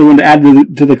 Another one to add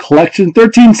to the collection.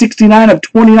 1369 of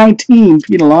 2019.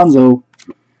 Pete Alonso.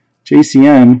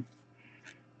 JCM.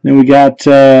 Then we got,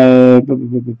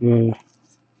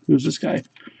 who's this guy?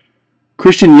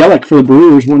 Christian Yelich for the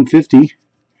Brewers, 150.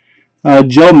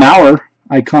 Joe Mauer,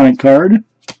 iconic card.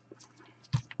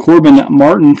 Corbin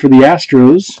Martin for the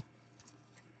Astros.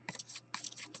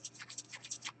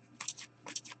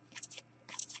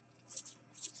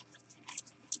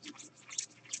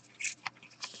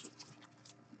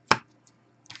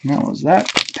 That was that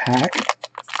pack.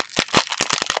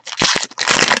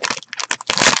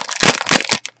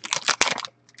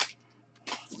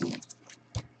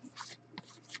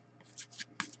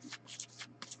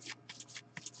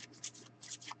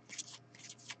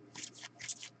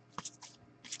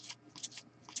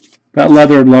 That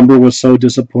leather lumber was so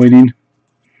disappointing.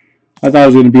 I thought it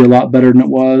was going to be a lot better than it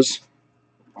was.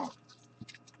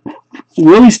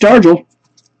 Willie Stargell.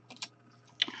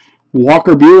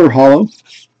 Walker Buehler holo.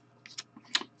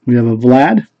 We have a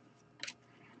Vlad.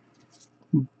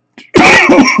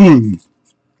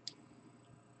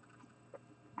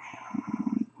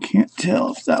 Can't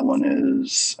tell if that one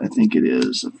is. I think it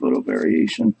is a photo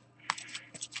variation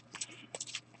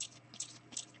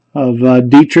of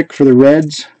Dietrich for the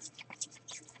Reds.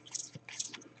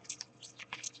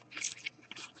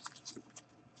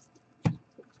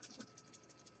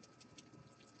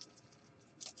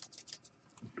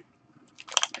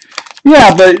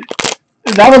 Yeah, but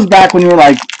that was back when you were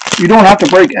like, you don't have to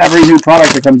break every new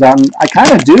product that comes out, and I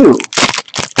kind of do.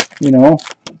 You know,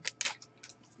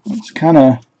 it's kind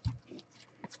of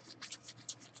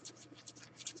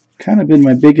been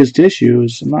my biggest issue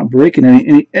is I'm not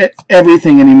breaking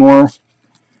everything anymore.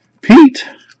 Pete.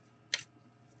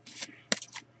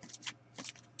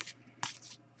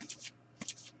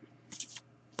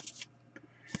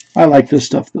 I like this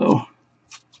stuff though.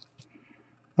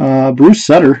 Bruce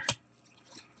Sutter.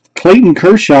 Clayton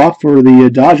Kershaw for the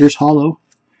Dodgers holo.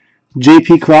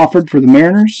 J.P. Crawford for the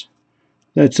Mariners.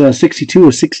 That's 62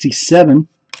 of 67.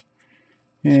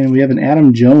 And we have an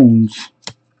Adam Jones.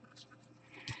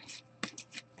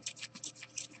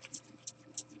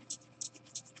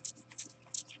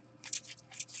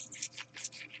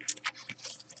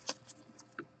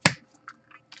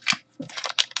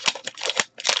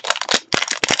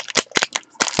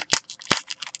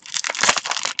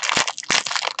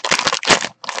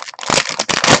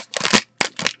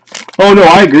 Oh, no,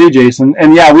 I agree, Jason.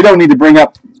 And, yeah, we don't need to bring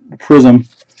up Prism.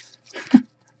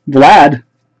 Vlad.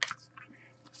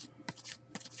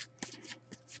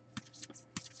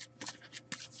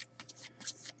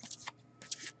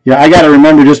 Yeah, I got to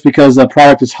remember just because the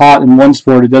product is hot in one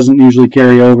sport, it doesn't usually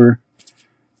carry over.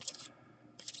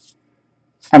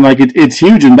 I'm like, it's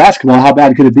huge in basketball. How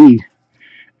bad could it be?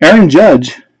 Aaron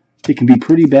Judge. It can be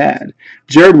pretty bad.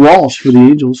 Jared Walsh for the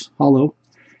Angels. Holo.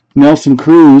 Nelson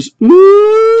Cruz.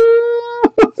 Ooh!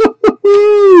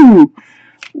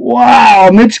 Wow,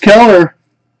 Mitch Keller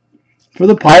for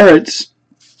the Pirates.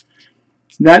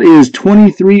 That is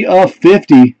 23 of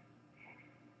 50.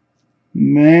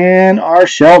 Man, R.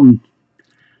 Shelton.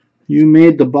 You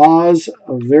made the boss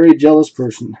a very jealous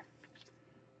person.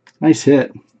 Nice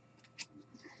hit.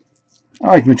 I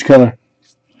like Mitch Keller.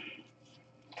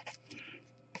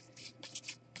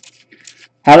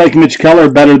 I like Mitch Keller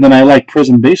better than I like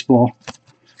Prism Baseball.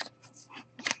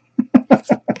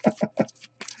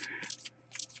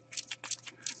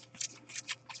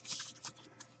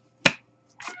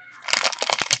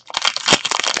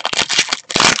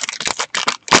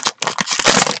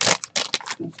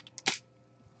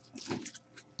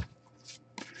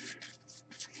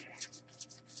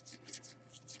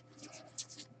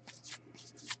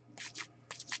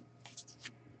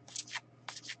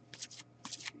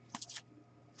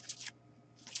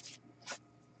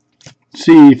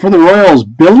 See, for the Royals,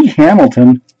 Billy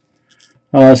Hamilton,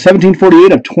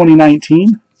 1748 of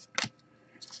 2019.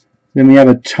 Then we have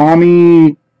a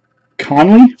Tommy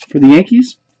Conley for the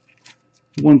Yankees,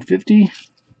 150.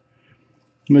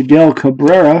 Miguel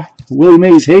Cabrera, Willie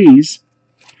Mays Hayes.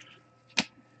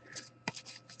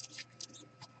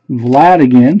 Vlad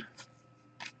again.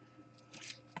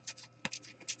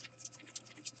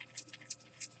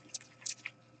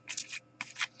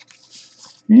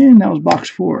 And that was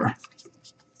box 4.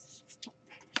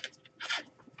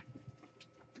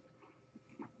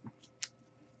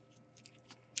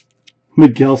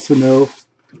 Miguel Sano.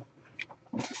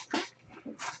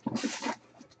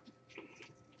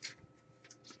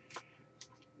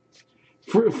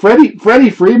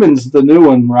 Freddie Freeman's the new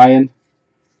one, Ryan.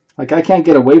 Like, I can't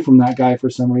get away from that guy for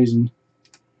some reason.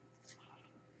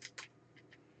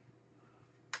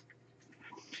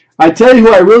 I tell you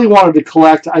who I really wanted to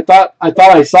collect. I thought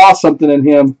I saw something in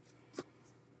him.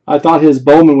 I thought his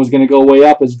Bowman was going to go way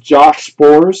up as Josh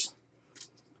Spores.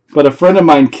 But a friend of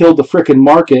mine killed the frickin'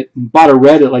 market and bought a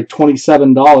red at like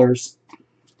 $27.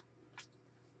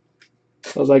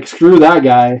 So I was like, screw that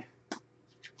guy.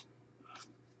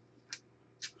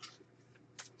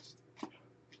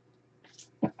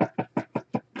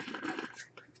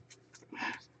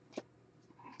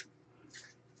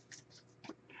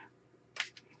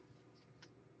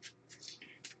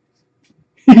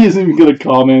 He isn't even going to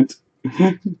comment.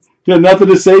 You got nothing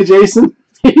to say, Jason?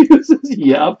 He says,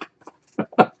 yep.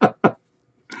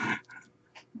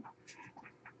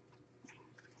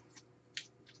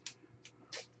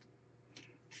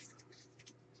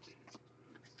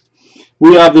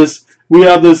 We have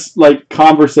this like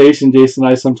conversation, Jason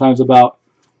and I, sometimes about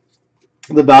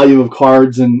the value of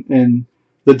cards and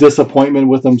the disappointment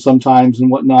with them sometimes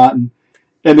and whatnot. And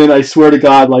then I swear to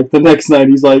God, like the next night,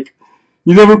 he's like,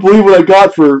 "You never believe what I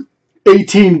got for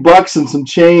 $18 and some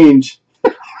change,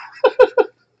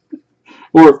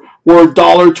 or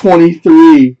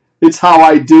 $1.23. It's how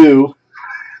I do."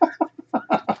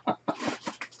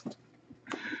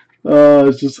 Oh,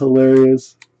 it's just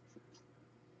hilarious.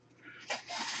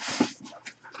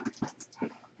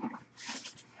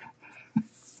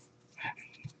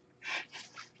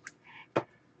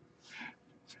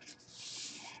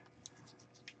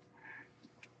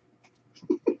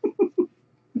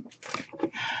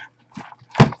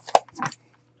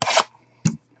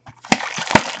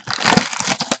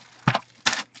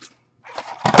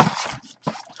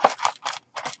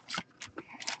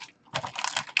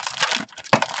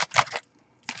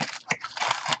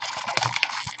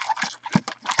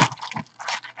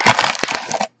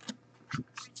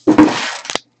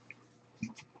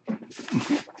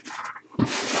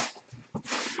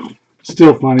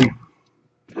 Still funny.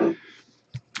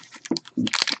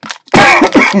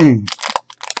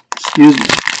 Excuse me.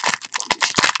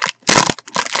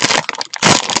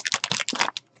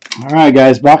 All right,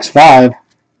 guys, box 5.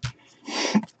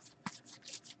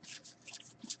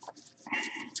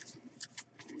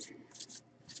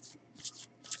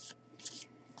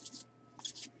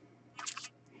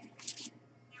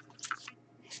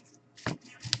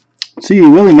 See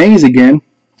Willie Mays again.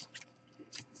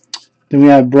 Then we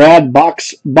have Brad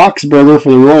Boxberger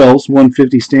for the Royals,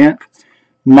 150 stamp.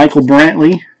 Michael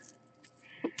Brantley,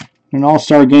 an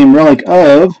All-Star Game relic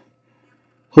of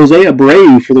Jose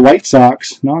Abreu for the White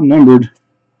Sox, non-numbered.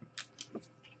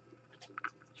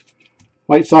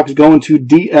 White Sox going to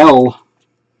DL.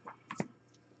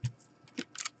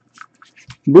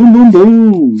 Boom, boom,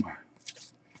 boom.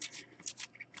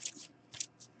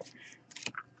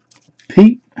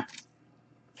 Pete.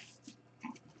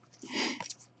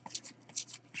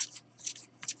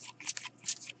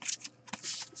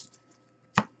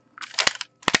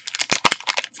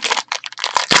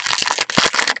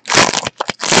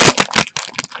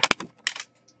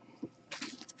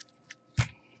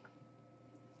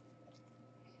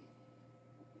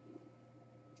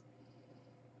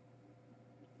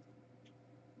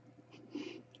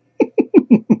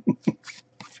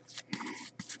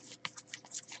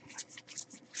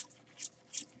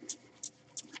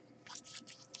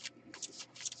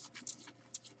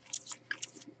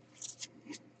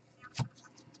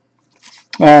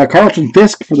 Carlton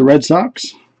Fisk for the Red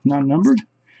Sox, non-numbered.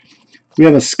 We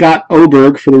have a Scott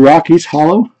Oberg for the Rockies,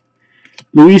 hollow.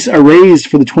 Luis Arraez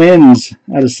for the Twins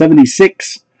out of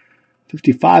 76,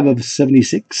 55 of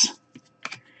 76.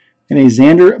 And a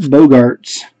Xander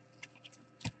Bogaerts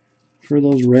for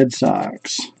those Red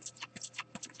Sox.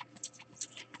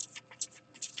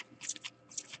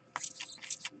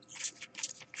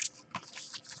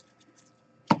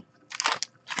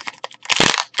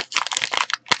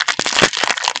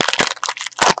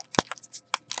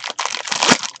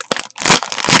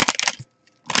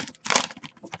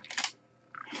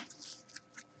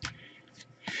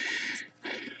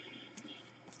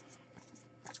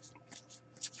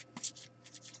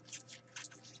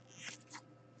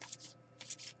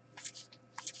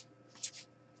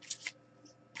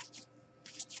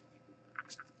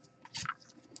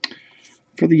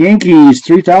 For the Yankees,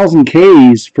 3,000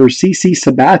 Ks for CC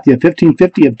Sabathia,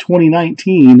 1550 of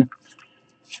 2019.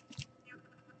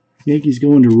 Yankees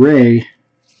going to Ray.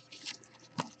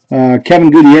 Kevin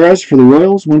Gutierrez for the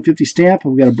Royals, 150 stamp.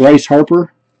 We've got a Bryce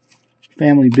Harper,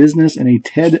 family business, and a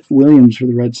Ted Williams for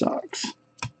the Red Sox.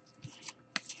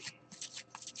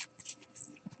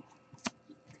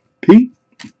 Pete.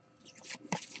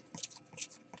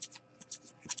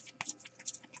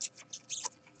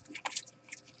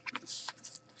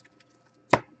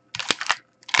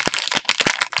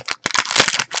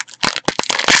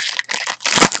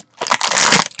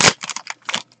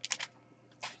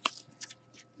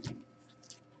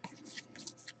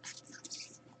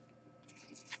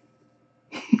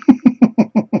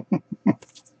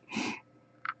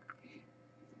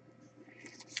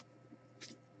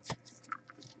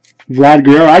 Vlad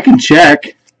Guerrero. I can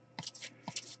check.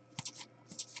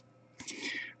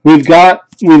 We've got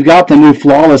the new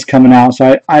Flawless coming out,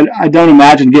 so I don't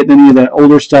imagine getting any of the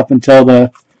older stuff until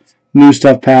the new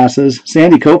stuff passes.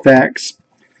 Sandy Koufax.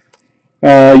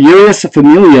 Urias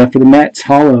Familia for the Mets.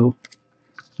 Hollow.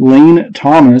 Lane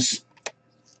Thomas.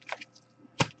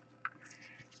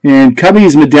 And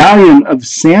Cubbies Medallion of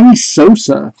Sammy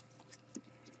Sosa.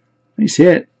 Nice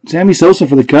hit. Sammy Sosa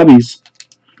for the Cubbies.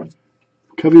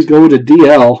 Cubbies go to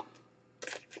DL.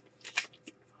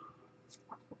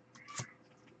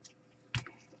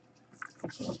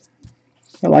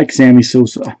 I like Sammy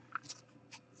Sosa.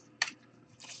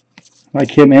 I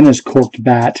like him and his corked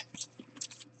bat.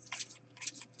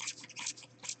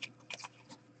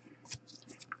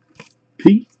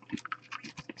 Pete.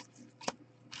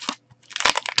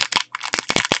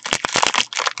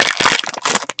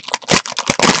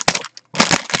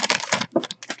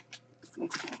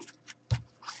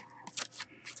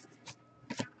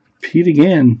 Pete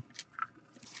again.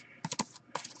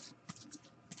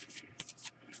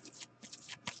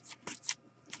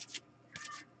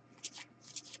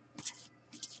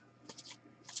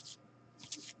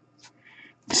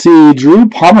 See, Drew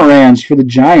Pomeranz for the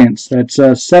Giants. That's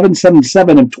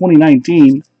 777 of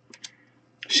 2019.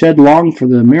 Shed Long for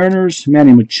the Mariners.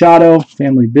 Manny Machado,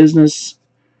 Family Business.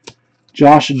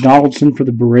 Josh Donaldson for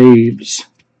the Braves.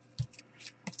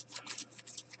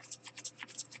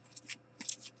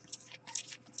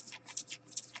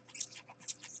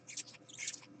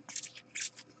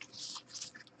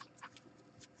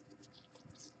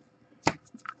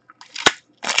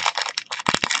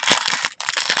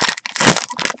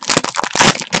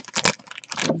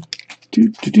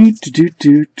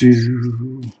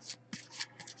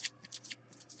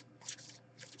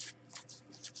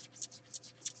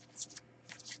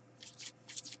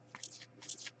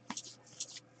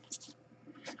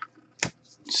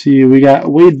 See, we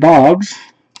got Wade Boggs.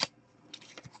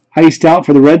 Iced out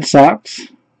for the Red Sox.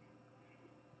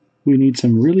 We need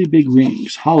some really big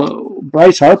rings. Hollow.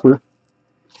 Bryce Harper.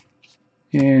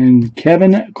 And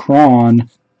Kevin Cron.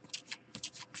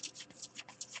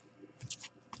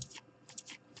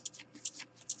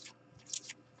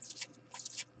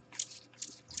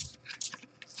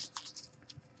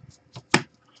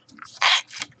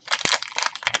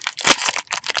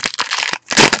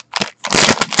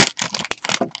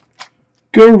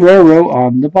 Guerrero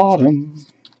on the bottom,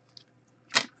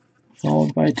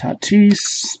 followed by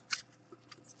Tatis.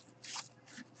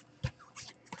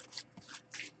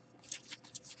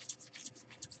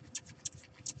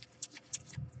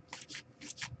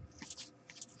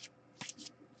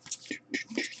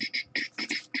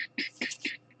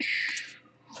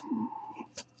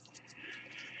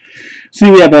 See,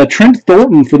 we have Trent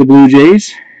Thornton for the Blue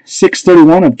Jays,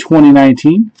 631 of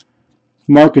 2019.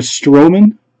 Marcus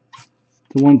Stroman.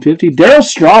 The 150. Darryl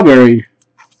Strawberry.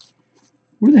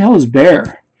 Where the hell is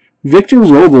Bear? Victor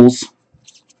Robles.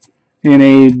 And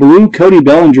a blue Cody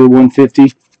Bellinger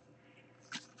 150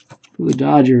 for the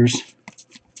Dodgers.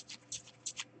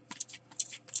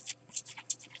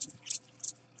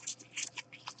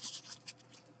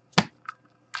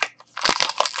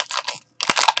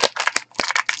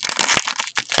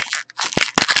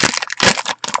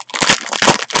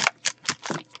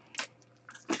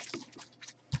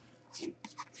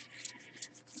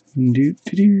 Do,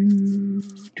 do,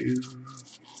 do.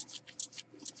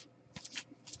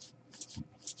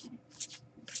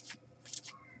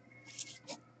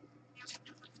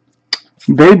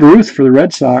 Babe Ruth for the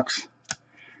Red Sox.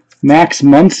 Max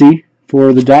Muncy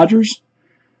for the Dodgers.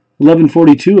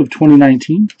 1142 of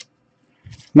 2019.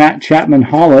 Matt Chapman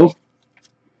Hollow.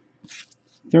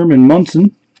 Thurman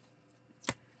Munson.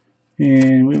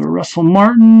 And we have a Russell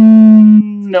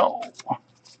Martin. No.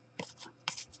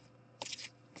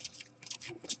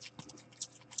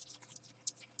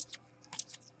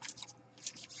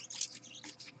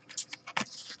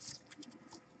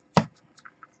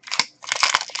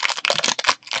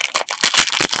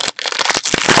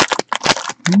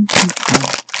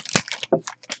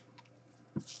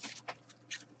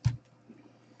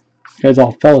 You guys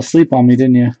all fell asleep on me,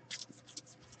 didn't you?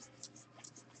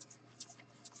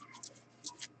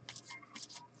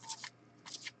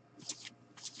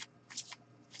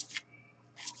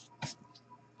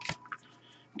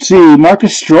 Let's see,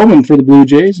 Marcus Stroman for the Blue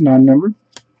Jays, non-numbered.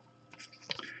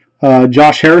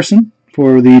 Josh Harrison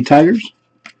for the Tigers.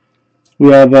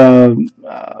 We have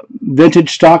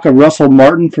vintage stock of Russell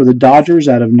Martin for the Dodgers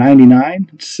out of 99,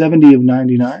 70 of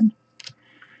 99.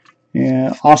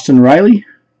 And Austin Riley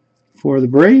for the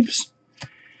Braves.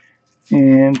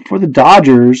 And for the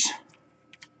Dodgers,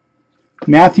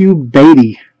 Matthew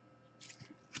Beatty.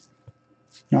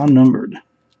 Non-numbered.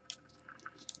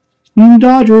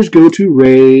 Dodgers go to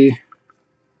Ray.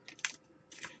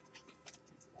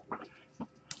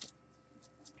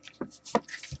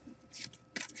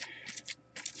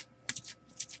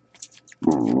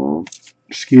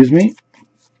 Excuse me.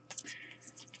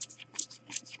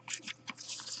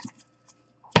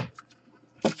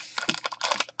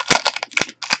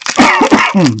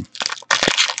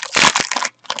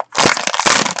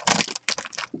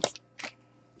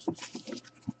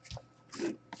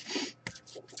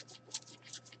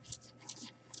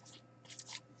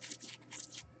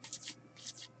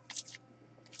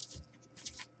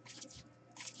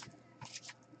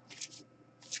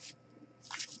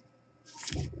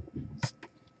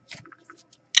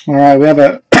 All right, we have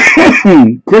a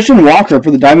Christian Walker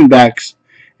for the Diamondbacks,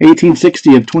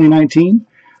 1860 of 2019.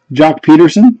 Jock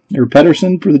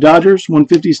Pederson for the Dodgers,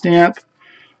 150 stamp.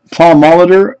 Paul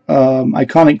Molitor,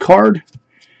 iconic card,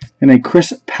 and a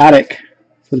Chris Paddock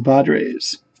for the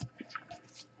Padres.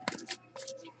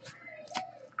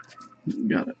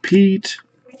 Got a Pete.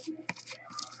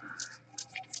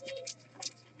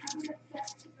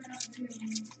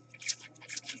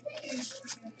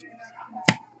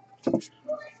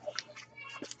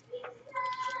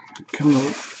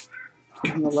 Come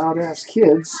the loud ass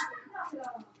kids.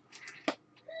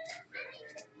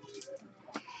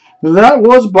 That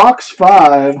was box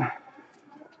 5.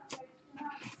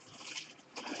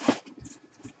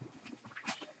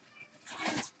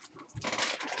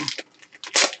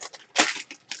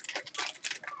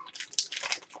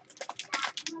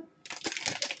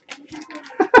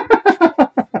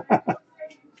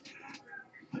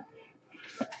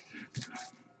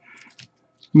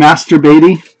 Master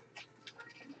Beatty.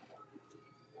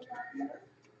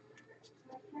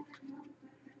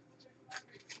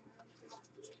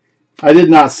 I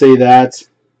did not say that.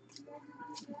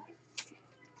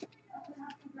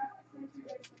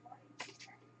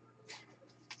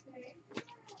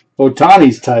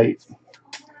 Otani's tight.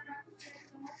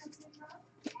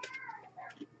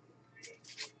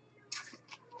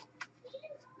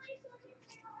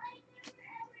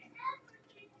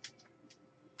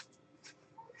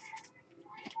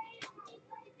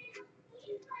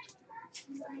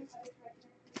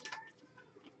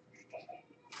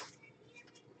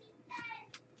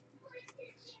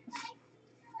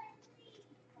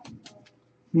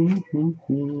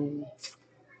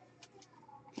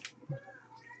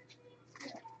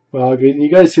 Well, you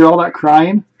guys hear all that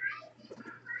crying?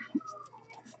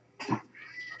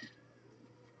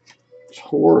 It's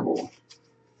horrible.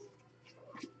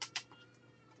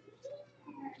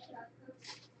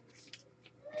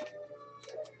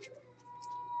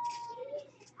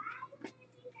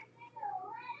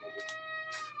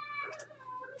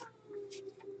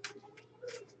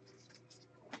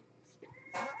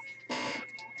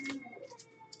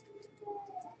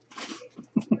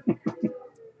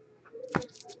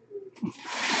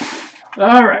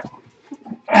 All right.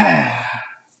 That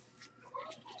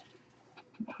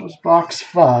was box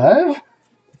 5.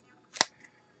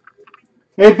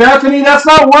 Hey, Bethany, that's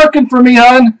not working for me,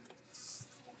 hon.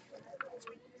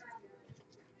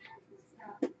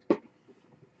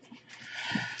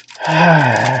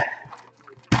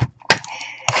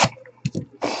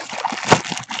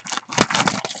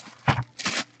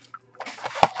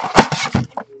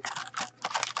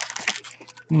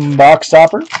 Box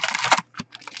topper.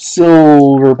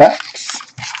 Silver packs.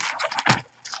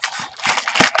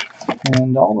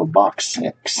 And all of box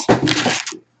 6.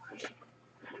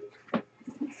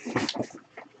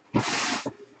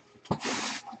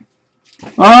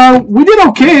 We did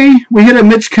okay. We hit a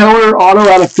Mitch Keller auto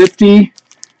out of 50.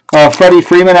 Freddie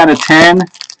Freeman out of 10.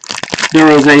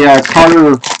 There was a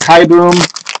Carter Tyboom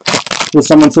that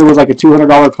someone said was like a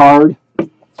 $200 card.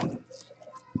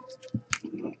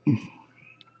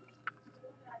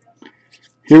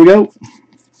 Here we go.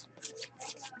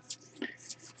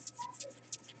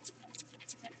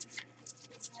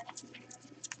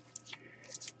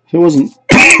 It wasn't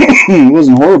it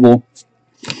wasn't horrible.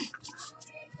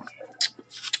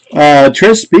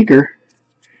 Tris Speaker.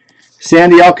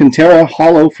 Sandy Alcantara,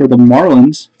 hollow for the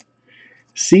Marlins.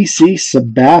 CC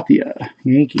Sabathia,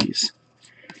 Yankees.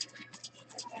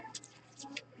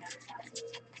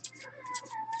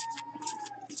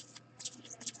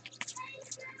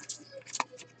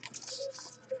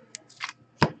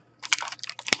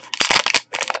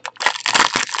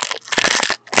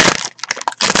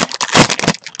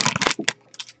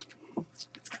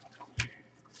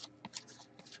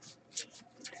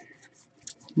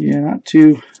 Yeah,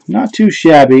 not too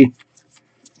shabby.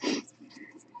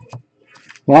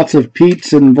 Lots of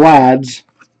Pete's and Vlad's.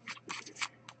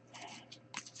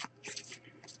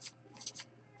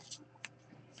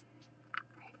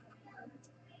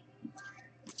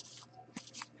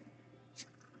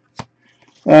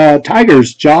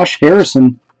 Tigers, Josh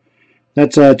Harrison.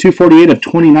 That's 248 of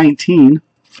 2019.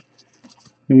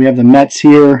 And we have the Mets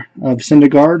here of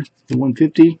Syndergaard, the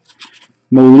 150.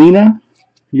 Molina,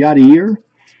 Yadier,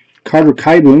 Carter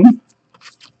Kieboom.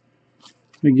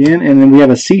 Again, and then we have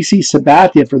a CC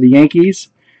Sabathia for the Yankees.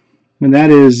 And that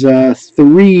is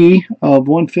 3 of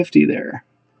 150 there.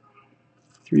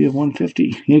 3 of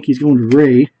 150. Yankees going to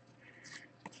Ray.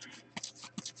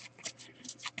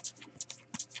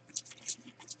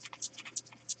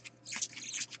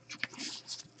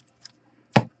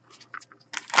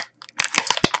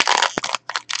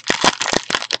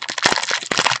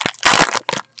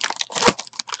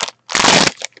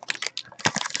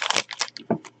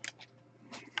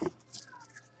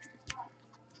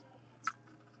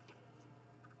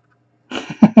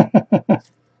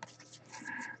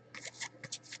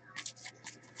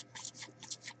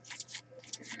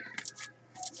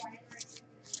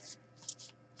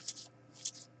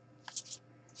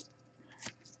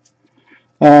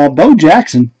 Bo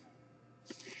Jackson.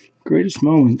 Greatest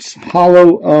moments.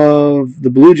 Hollow of the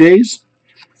Blue Jays.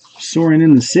 Soaring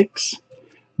in the 6.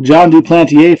 John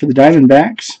Duplantier for the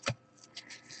Diamondbacks.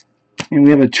 And we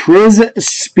have a Triz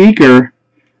Speaker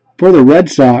for the Red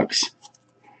Sox.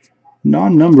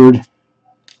 Non-numbered.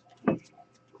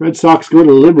 Red Sox go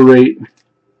to Liberate.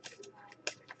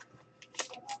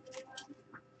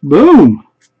 Boom!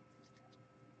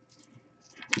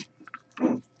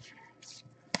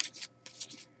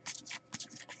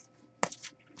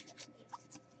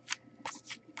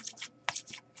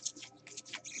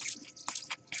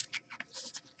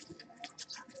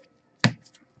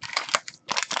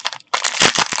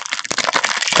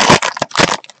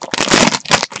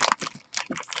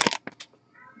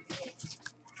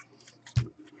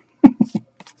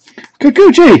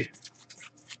 Kikuchi!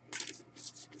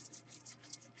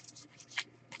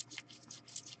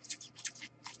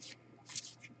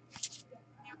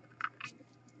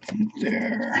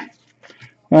 There.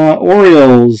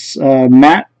 Orioles,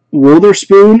 Matt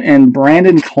Witherspoon and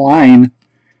Brandon Klein.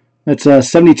 That's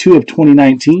 72 of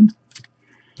 2019.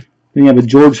 Then you have a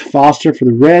George Foster for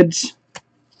the Reds.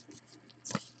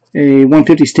 A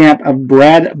 150 stamp of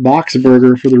Brad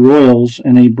Boxberger for the Royals.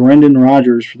 And a Brendan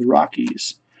Rodgers for the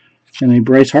Rockies. And a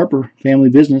Bryce Harper, family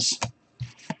business.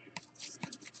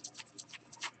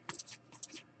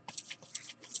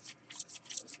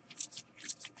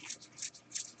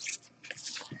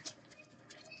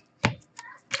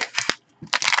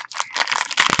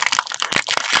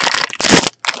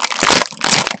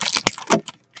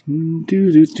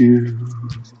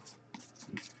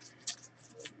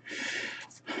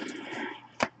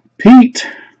 Pete.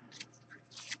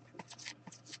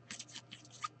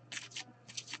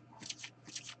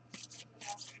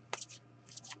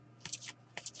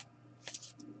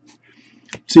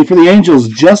 See, for the Angels,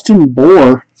 Justin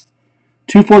Bohr,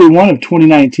 241 of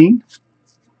 2019.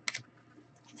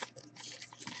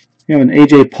 You have an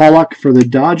A.J. Pollock for the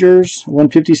Dodgers,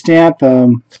 150 stamp.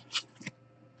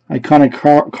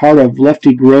 Iconic card of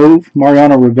Lefty Grove,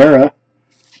 Mariano Rivera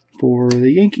for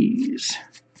the Yankees.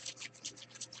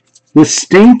 The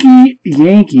Stinky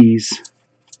Yankees.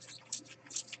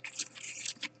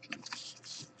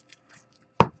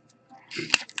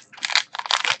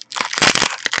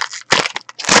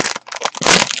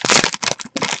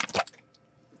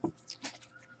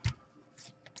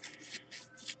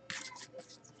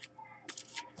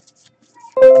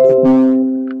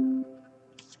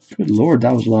 Good Lord,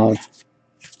 that was loud.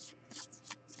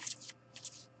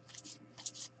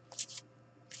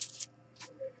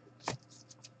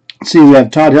 Let's see, we have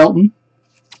Todd Helton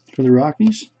for the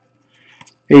Rockies.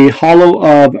 A hollow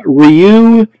of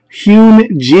Ryu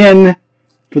Hyun Jin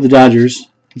for the Dodgers.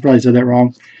 I probably said that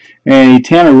wrong. And a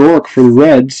Tanner Rourke for the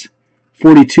Reds.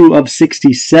 42 of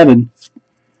 67.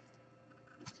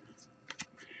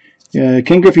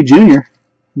 Ken Griffey Jr.,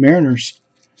 Mariners.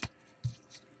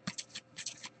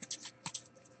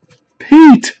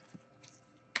 Pete.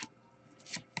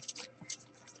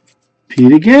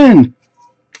 Pete again.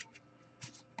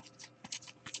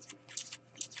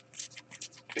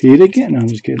 Pete again. No, I'm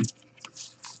just kidding.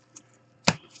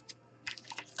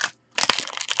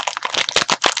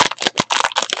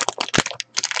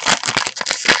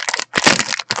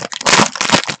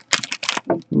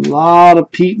 A lot of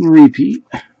Pete and repeat.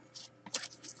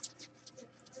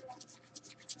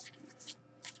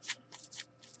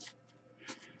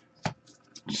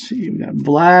 Let's see, we got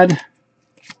Vlad.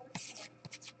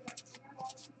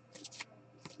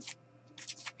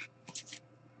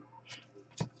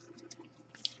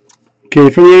 Okay,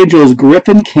 for the Angels,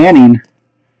 Griffin Canning.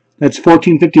 That's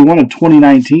 1451 of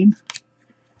 2019.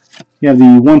 You have the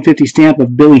 150 stamp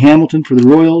of Billy Hamilton for the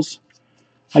Royals.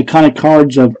 Iconic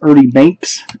cards of Ernie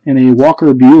Banks and a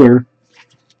Walker Buehler,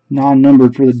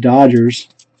 non-numbered for the Dodgers.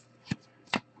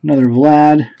 Another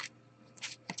Vlad.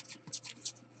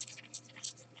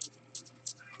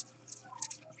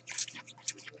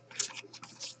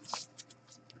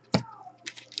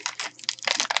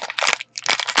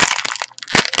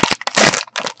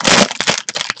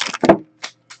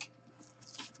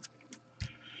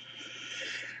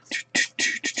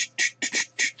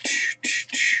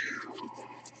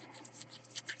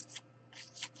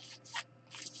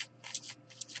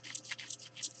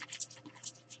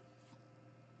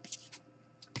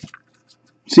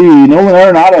 See, Nolan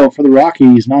Arenado for the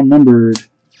Rockies, non-numbered.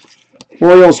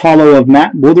 Orioles holo of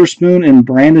Matt Witherspoon and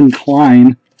Brandon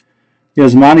Klein.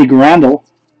 Yasmani Grandal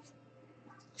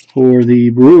for the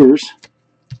Brewers.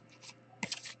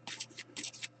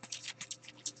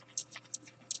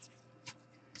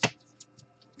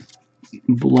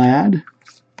 Vlad.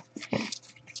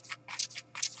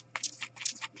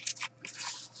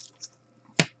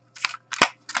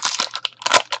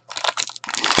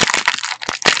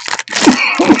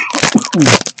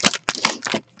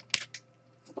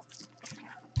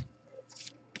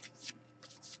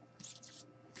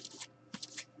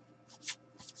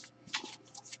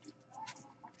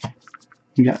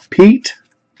 We got Pete.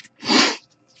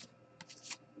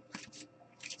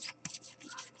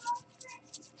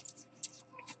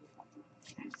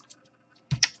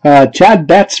 Chad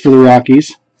Betts for the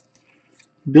Rockies.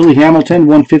 Billy Hamilton,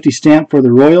 150 stamp for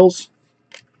the Royals.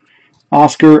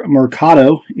 Oscar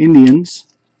Mercado, Indians.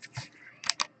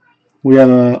 We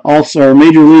have also our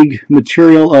Major League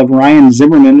material of Ryan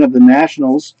Zimmerman of the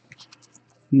Nationals.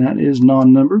 And that is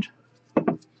non-numbered.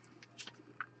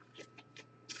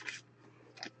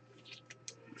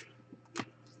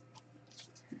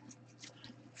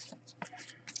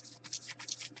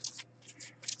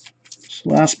 This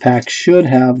last pack should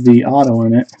have the auto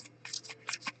in it.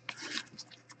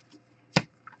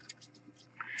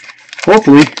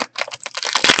 Hopefully.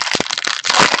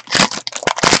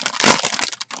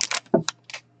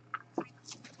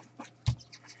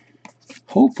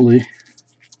 Hopefully.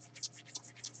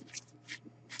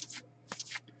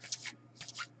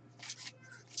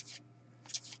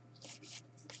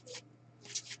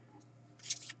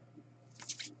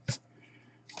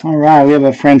 All right, we have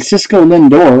a Francisco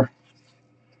Lindor,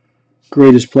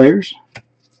 greatest players.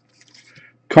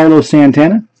 Carlos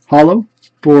Santana, holo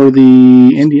for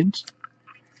the Indians.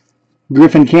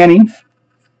 Griffin Canning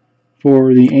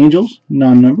for the Angels,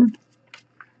 non-numbered.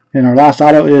 And our last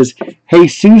auto is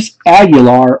Jesus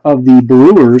Aguilar of the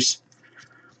Brewers.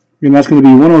 And that's going to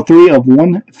be 103 of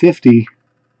 150.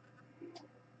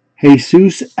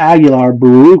 Jesus Aguilar,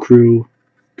 Brew Crew,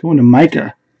 going to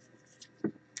Micah.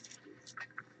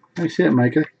 Nice hit,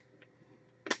 Micah.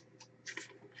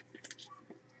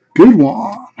 Good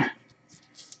one.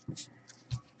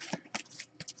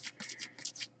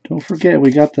 Don't forget,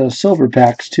 we got the silver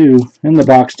packs too, and the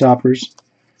box toppers.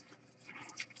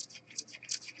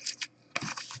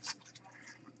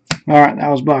 Alright, that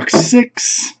was box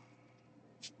 6.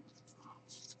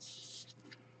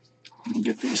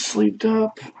 Get these sleeved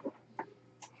up.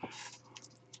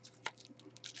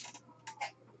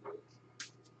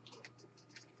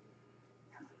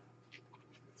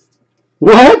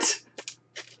 What?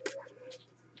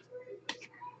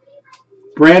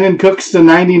 Brandon Cooks to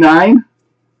 99?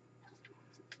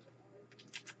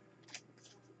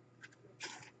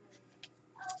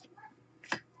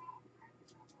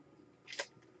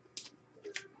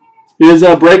 Is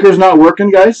breakers not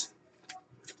working, guys?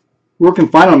 Working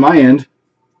fine on my end.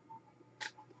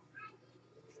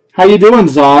 How you doing,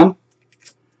 Zon?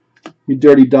 You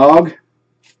dirty dog.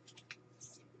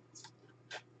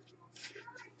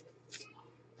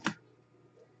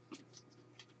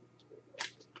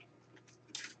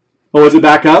 Oh, is it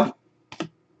back up?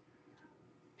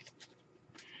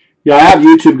 Yeah, I have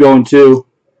YouTube going too.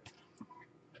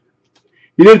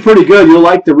 You did pretty good. You'll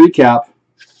like the recap.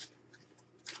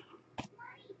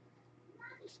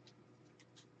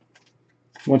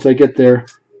 Once I get there.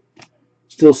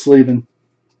 Still sleeving.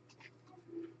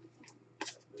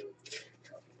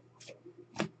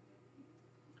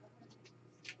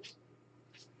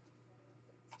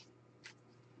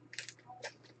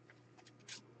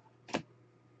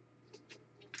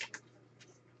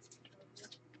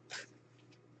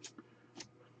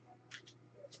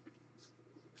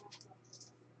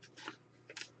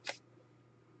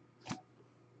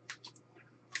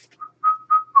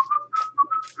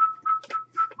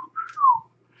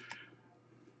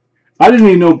 I didn't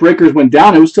even know breakers went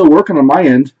down. It was still working on my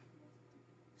end.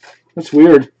 That's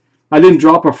weird. I didn't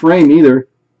drop a frame either,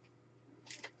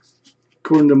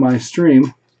 according to my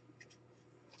stream.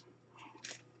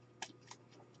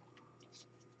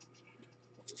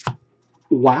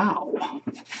 Wow.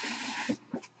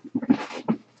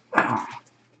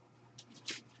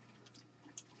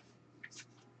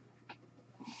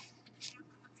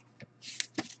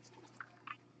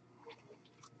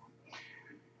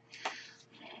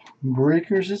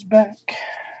 Breakers is back.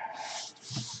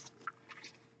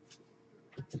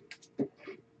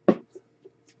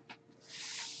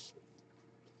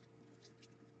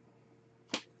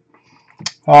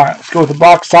 All right, let's go with the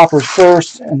box toppers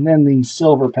first and then the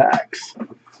silver packs.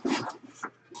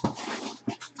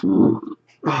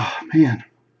 Oh, man.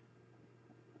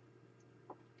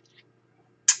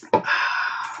 All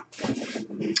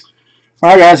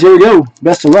right, guys, here we go.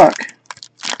 Best of luck.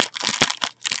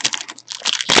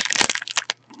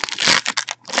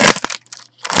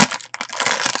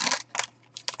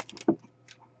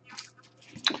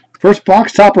 First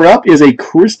box topper up is a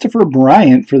Christopher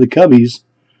Bryant for the Cubbies.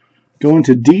 Going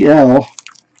to DL.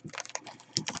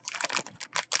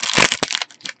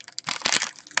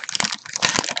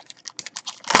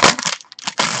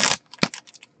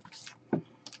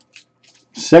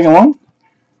 Second one,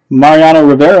 Mariano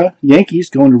Rivera,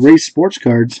 Yankees, going to Race Sports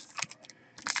Cards.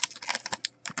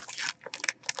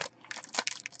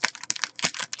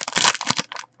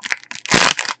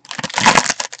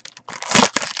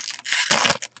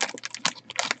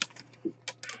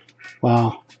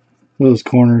 Wow, those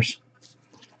corners.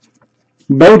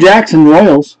 Bo Jackson,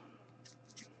 Royals,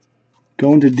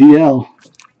 going to DL.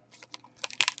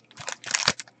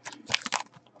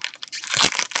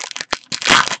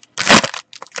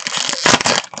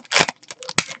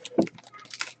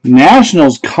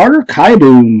 Nationals, Carter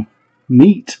Kieboom,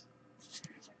 Meat.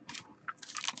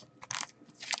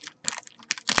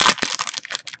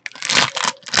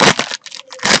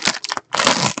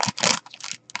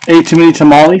 Ate too many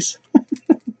tamales.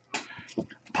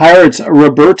 Pirates,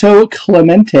 Roberto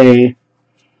Clemente,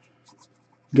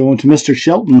 going to Mr.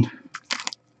 Shelton.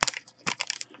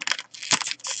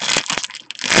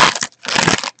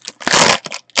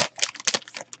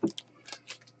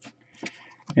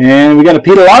 And we got a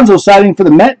Pete Alonso sighting for the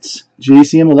Mets,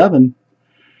 JCM 11.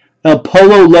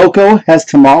 Polo Loco has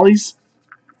tamales.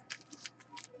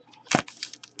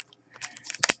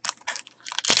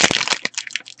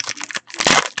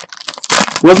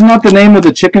 Wasn't that the name of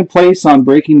the chicken place on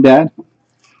Breaking Bad?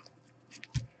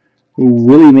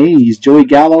 Willie Mays, Joey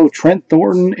Gallo, Trent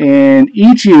Thornton, and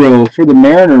Ichiro for the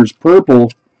Mariners,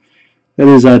 purple. That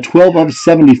is 12 of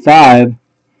 75.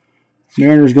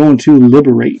 Mariners going to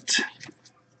Liberate.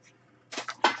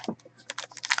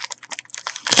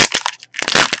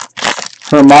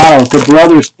 Hermanos, the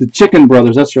brothers, the Chicken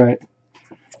Brothers, that's right.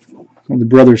 Or the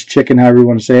Brothers Chicken, however you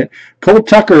want to say it. Cole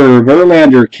Tucker,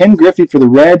 Verlander, Ken Griffey for the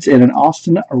Reds, and an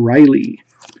Austin Riley.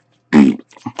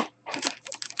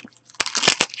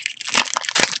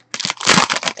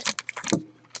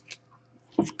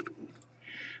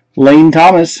 Lane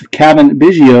Thomas, Kevin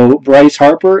Biggio, Bryce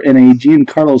Harper, and a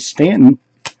Giancarlo Stanton.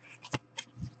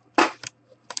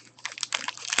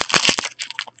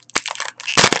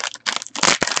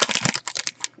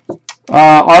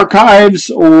 Archives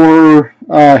or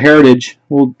Heritage.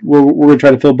 We're going to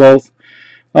try to fill both.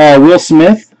 Will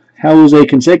Smith, Jose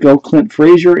Canseco, Clint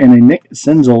Frazier, and a Nick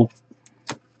Senzel.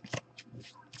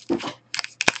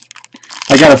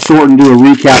 I got to sort and do a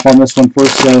recap on this one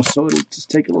first, though, so it'll just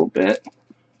take a little bit.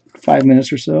 5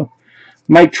 minutes or so.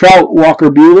 Mike Trout, Walker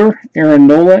Buehler, Aaron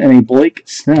Nola, and a Blake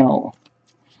Snell.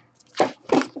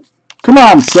 Come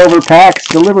on, silver packs,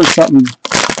 deliver something.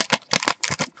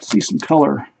 See some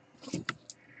color.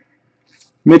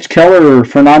 Mitch Keller,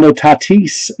 Fernando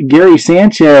Tatis, Gary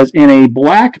Sanchez, and a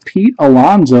black Pete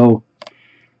Alonso.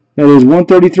 That is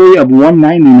 133 of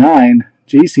 199.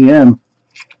 JCM.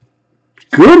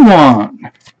 Good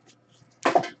one.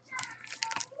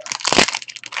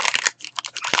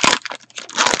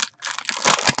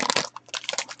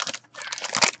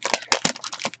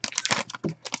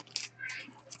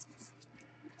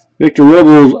 Victor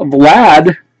Robles,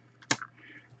 Vlad,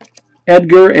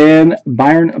 Edgar, and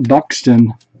Byron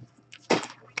Buxton.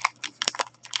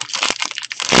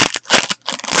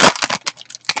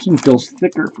 This one feels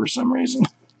thicker for some reason.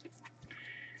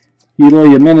 Eloy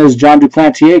Jimenez, John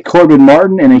Duplantier, Corbin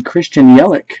Martin, and a Christian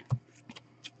Yelich.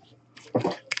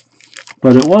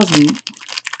 But it wasn't.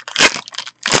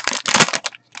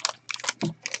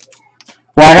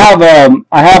 Well,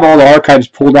 I have all the archives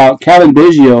pulled out. Kevin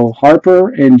Biggio, Harper,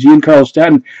 and Giancarlo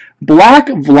Stanton. Black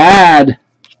Vlad.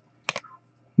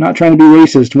 Not trying to be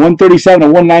racist. 137 to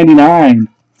 199.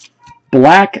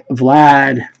 Black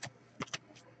Vlad.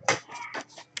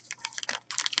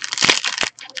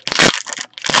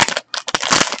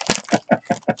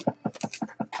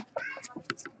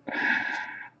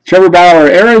 Trevor Bauer,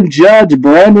 Aaron Judge,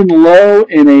 Brandon Lowe,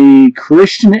 and a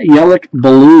Christian Yelich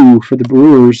blue for the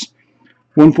Brewers.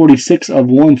 146 of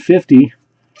 150.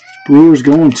 Brewers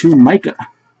going to Micah.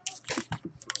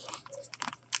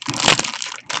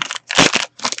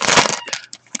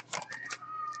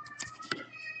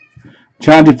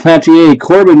 John Duplantier,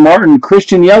 Corbin Martin,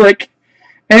 Christian Yelich,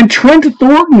 and Trent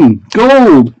Thornton,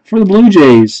 gold for the Blue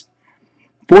Jays.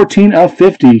 14 of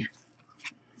 50.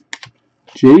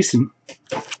 Jason.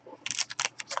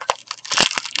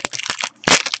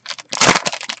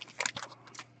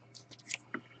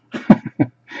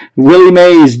 Willie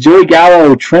Mays, Joey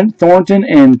Gallo, Trent Thornton,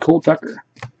 and Cole Tucker.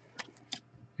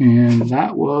 And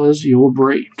that was your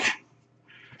break.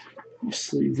 Let's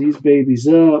sleeve these babies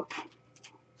up.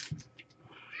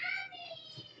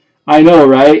 I know,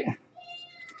 right?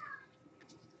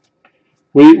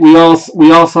 We all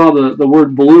saw the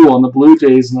word blue on the Blue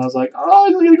Jays, and I was like, oh,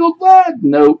 I'm gonna go black.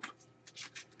 Nope.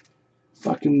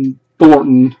 Fucking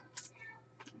Thornton.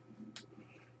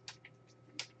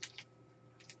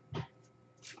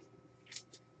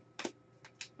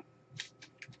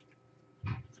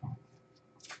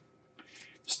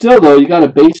 Still though, you got a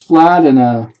base Vlad and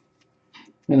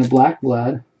a black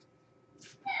Vlad.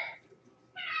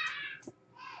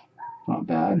 Not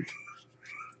bad.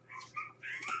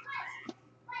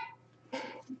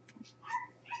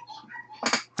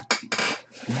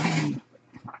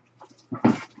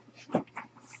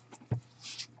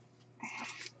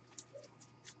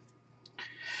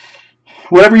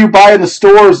 Whatever you buy in the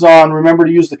stores on, remember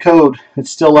to use the code. It's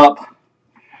still up.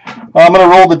 I'm going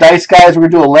to roll the dice, guys. We're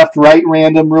going to do a left-right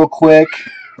random real quick.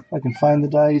 If I can find the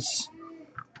dice.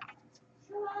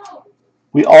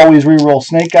 We always re-roll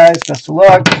snake, guys. Best of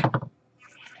luck.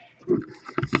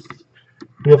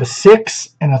 We have a 6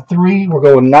 and a 3. We're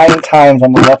going 9 times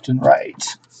on the left and right.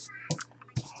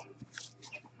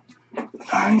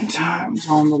 9 times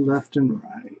on the left and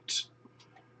right.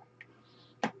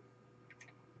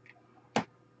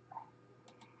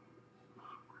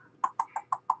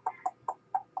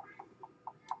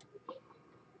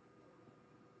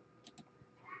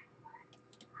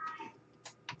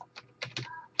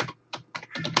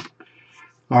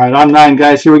 All right, on 9,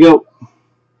 guys. Here we go.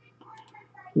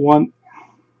 1,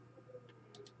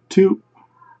 2,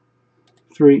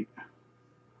 3,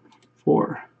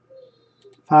 4,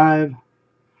 5,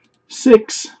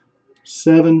 6,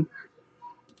 7,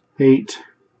 8,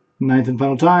 9th and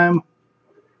final time.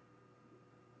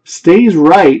 Stays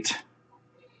right.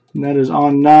 And that is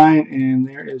on 9, and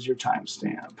there is your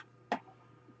timestamp.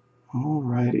 All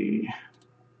righty.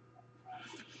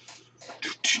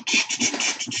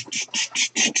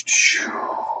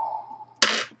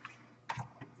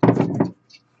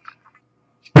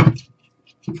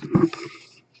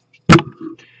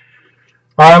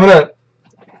 All right,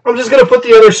 I'm just gonna put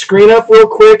the other screen up real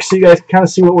quick so you guys kind of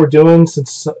see what we're doing,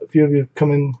 since a few of you have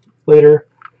come in later.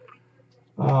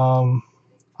 I'll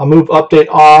move update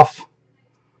off.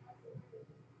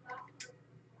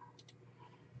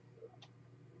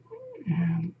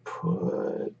 And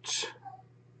put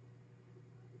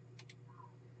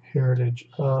heritage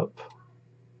up.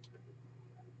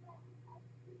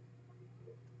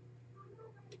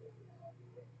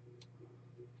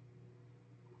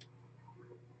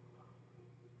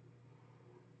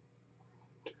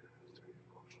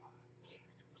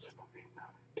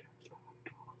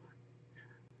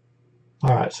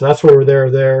 All right, so that's where we're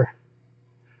there.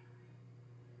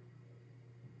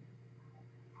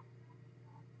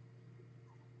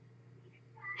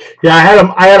 Yeah, I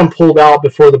had them pulled out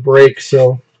before the break,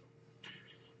 so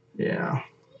yeah.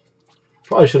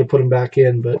 Probably should have put them back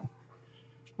in, but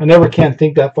I never can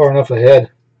think that far enough ahead.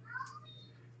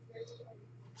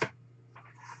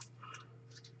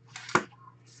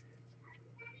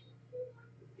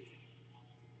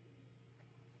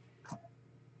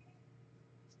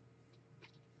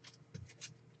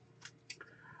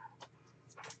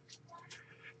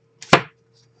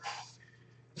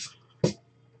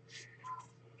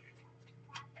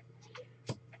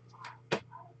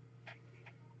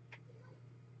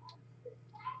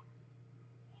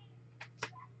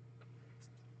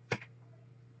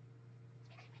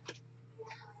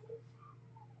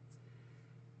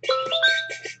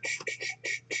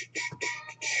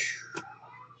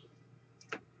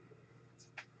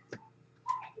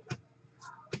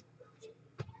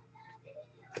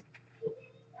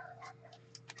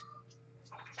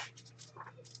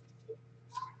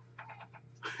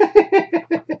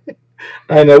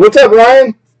 I know. What's up,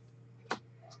 Ryan?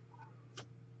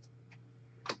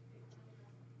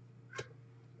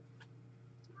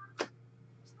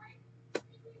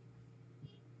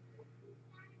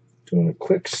 Doing a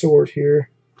quick sort here.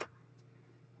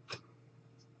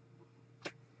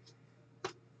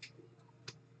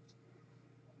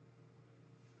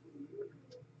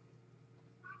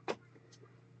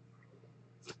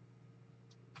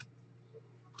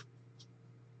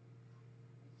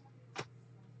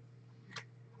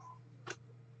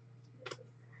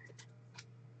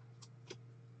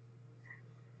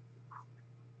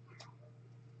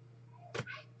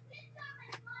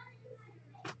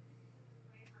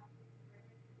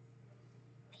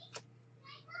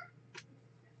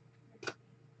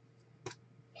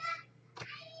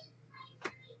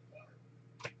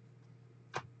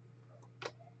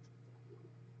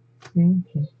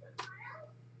 Mm-hmm.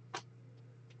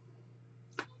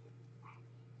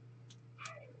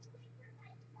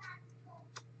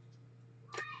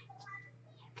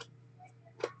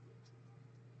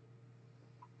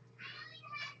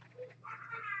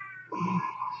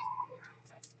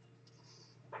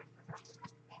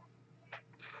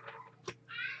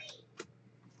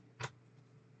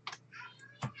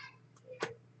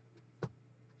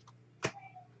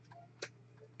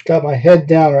 Got my head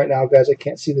down right now, guys. I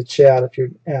can't see the chat. If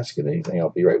you're asking anything, I'll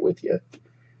be right with you.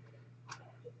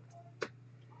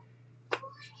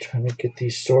 Trying to get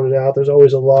these sorted out. There's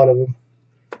always a lot of them,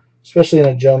 especially in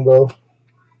a jumbo.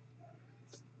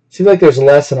 Seems like there's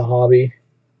less in a hobby.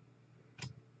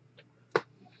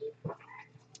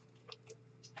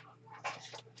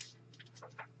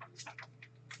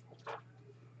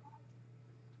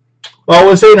 Oh, I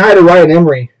was saying hi to Ryan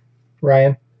Emery.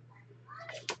 Ryan.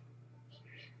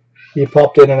 He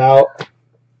popped in and out.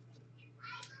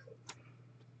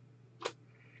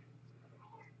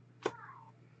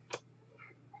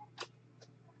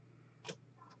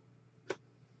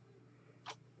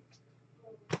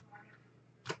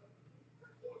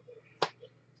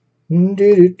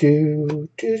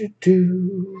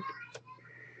 Do.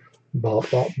 Ba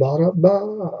ba ba da ba.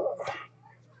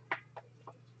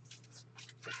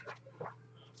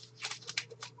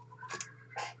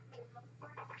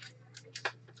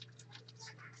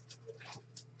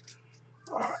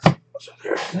 Alright, so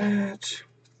there's that.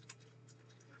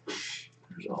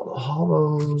 There's all the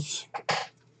hollows.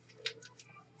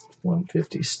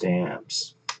 150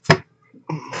 stamps.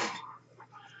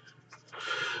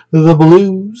 The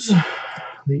blues.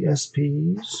 The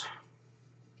SPs.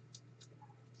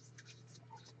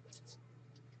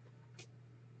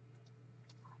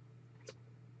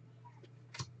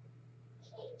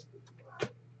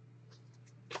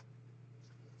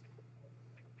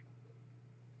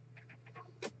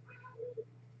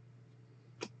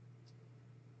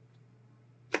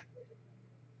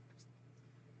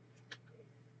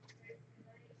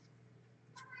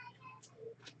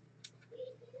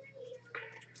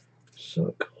 So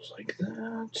it goes like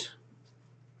that.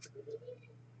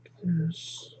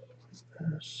 This.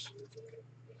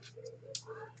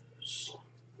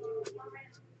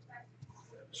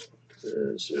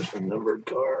 There's the numbered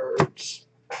cards.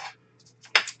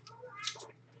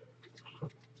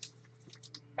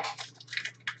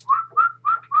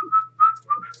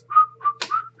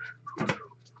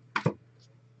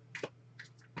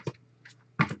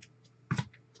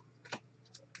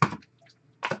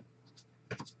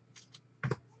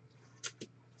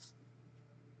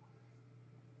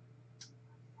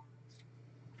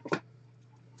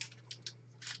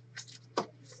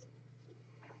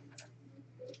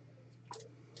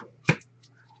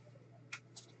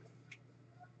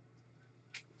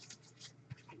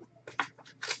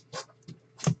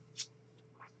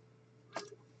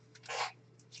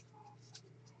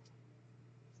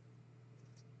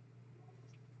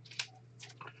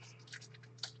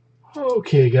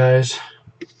 Okay, guys.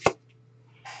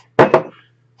 All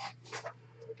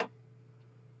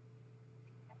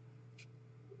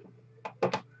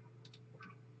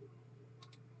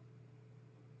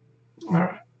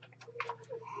right.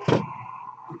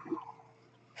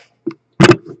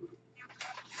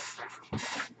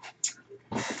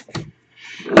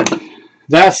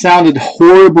 That sounded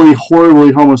horribly,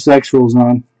 horribly homosexual,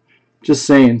 Zon. Just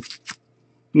saying.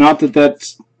 Not that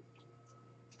that's,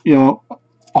 you know,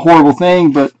 a horrible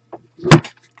thing, but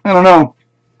I don't know.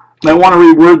 I want to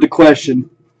reword the question.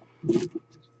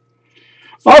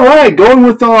 All right, going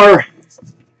with our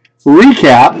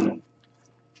recap.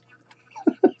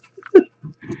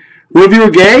 If you were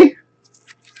gay,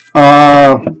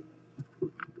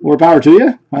 more power to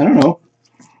you. I don't know.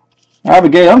 I have a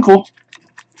gay uncle.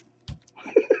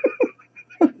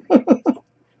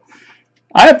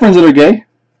 I have friends that are gay.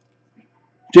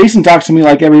 Jason talks to me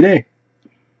like every day.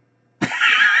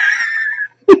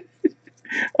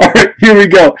 All right, here we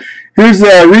go. Here's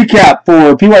a recap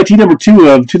for PYT number 2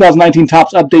 of 2019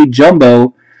 Topps Update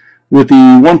Jumbo. With the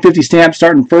 150 stamp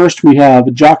starting first, we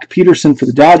have Jock Peterson for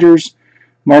the Dodgers,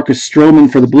 Marcus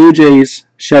Stroman for the Blue Jays,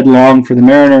 Shed Long for the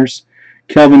Mariners,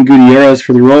 Kelvin Gutierrez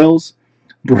for the Royals,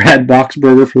 Brad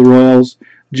Boxberger for the Royals,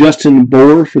 Justin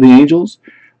Bour for the Angels,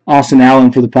 Austin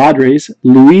Allen for the Padres,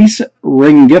 Luis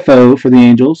Rengifo for the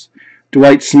Angels,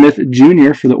 Dwight Smith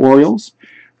Jr. for the Orioles,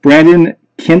 Brandon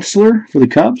Kintzler for the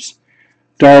Cubs,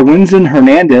 Darwinzon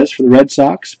Hernandez for the Red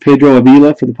Sox, Pedro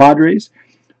Avila for the Padres,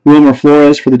 Wilmer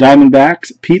Flores for the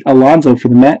Diamondbacks, Pete Alonso for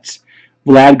the Mets,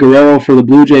 Vlad Guerrero for the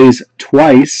Blue Jays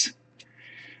twice,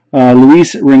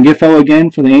 Luis Rengifo again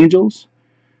for the Angels,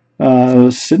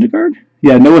 Syndergaard?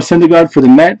 Yeah, Noah Syndergaard for the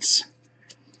Mets,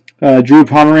 Drew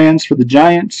Pomeranz for the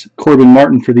Giants, Corbin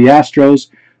Martin for the Astros,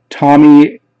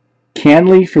 Tommy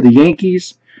Canley for the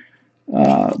Yankees,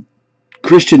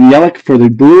 Christian Yelich for the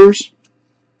Brewers,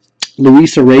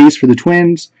 Luis Arraez for the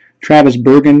Twins, Travis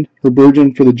Bergen for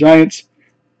the Giants,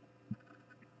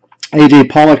 A.J.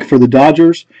 Pollock for the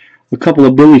Dodgers, a couple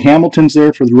of Billy Hamiltons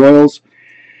there for the Royals,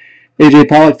 A.J.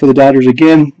 Pollock for the Dodgers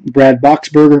again, Brad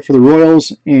Boxberger for the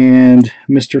Royals, and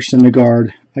Mr.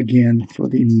 Syndergaard again for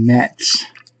the Mets.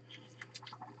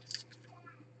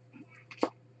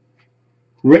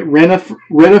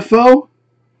 Renifo?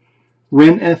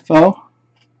 All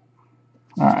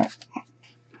right.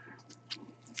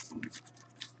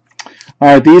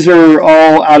 All right, these are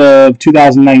all out of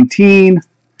 2019.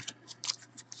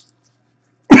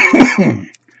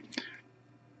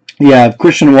 You have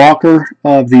Christian Walker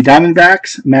of the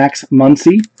Diamondbacks, Max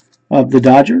Muncy of the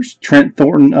Dodgers, Trent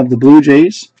Thornton of the Blue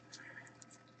Jays,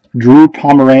 Drew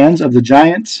Pomeranz of the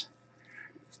Giants.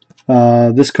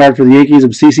 This card for the Yankees of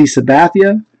CC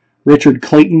Sabathia, Richard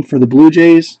Clayton for the Blue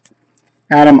Jays,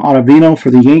 Adam Ottavino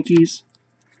for the Yankees,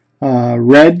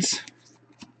 Reds,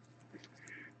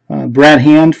 Brad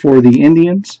Hand for the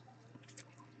Indians,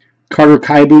 Carter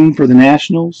Kieboom for the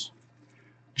Nationals,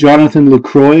 Jonathan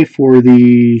LaCroix for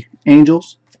the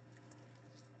Angels.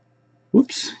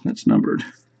 Whoops, that's numbered.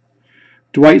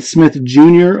 Dwight Smith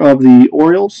Jr. of the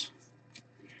Orioles,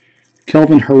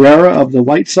 Kelvin Herrera of the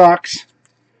White Sox,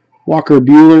 Walker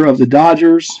Buehler of the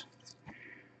Dodgers,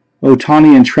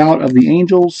 Ohtani and Trout of the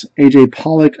Angels, A.J.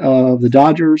 Pollock of the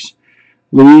Dodgers,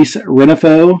 Luis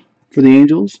Renifo for the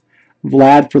Angels,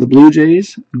 Vlad for the Blue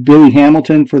Jays, Billy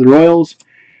Hamilton for the Royals,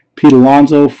 Pete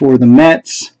Alonso for the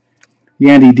Mets,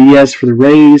 Yandy Diaz for the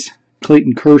Rays,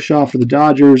 Clayton Kershaw for the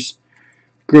Dodgers,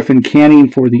 Griffin Canning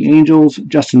for the Angels,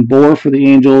 Justin Bour for the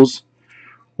Angels,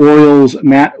 Orioles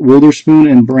Matt Witherspoon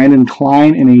and Brandon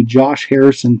Klein, and a Josh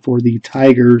Harrison for the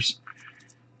Tigers.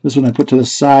 This one I put to the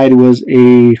side was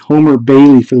a Homer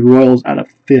Bailey for the Royals out of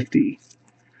 50.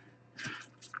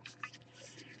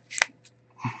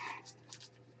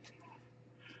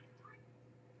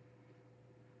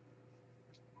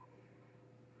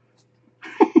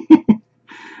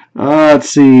 Let's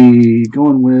see,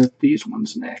 going with these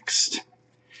ones next.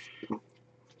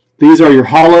 These are your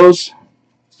hollows.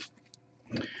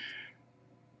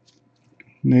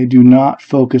 They do not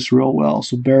focus real well,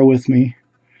 so bear with me.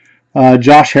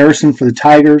 Josh Harrison for the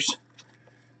Tigers.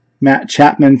 Matt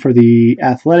Chapman for the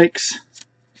Athletics.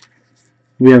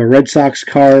 We have a Red Sox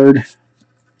card.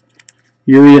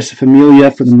 Urias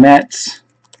Familia for the Mets.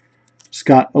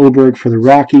 Scott Oberg for the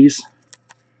Rockies.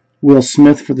 Will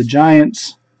Smith for the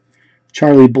Giants.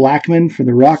 Charlie Blackmon for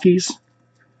the Rockies.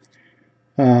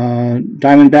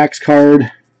 Diamondbacks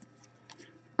card.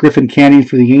 Griffin Canning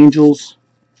for the Angels.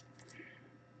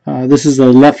 This is a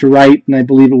left to right, and I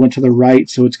believe it went to the right,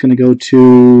 so it's going to go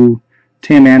to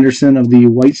Tim Anderson of the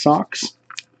White Sox.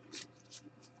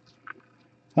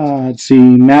 Let's see,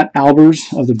 Matt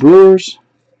Albers of the Brewers.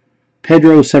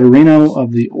 Pedro Severino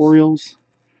of the Orioles.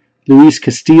 Luis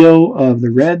Castillo of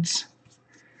the Reds.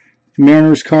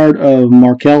 Mariners card of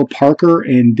Markel Parker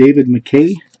and David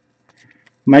McKay.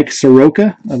 Mike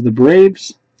Soroka of the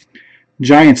Braves.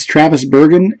 Giants Travis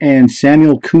Bergen and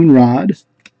Samuel Coonrod.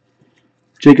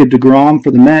 Jacob deGrom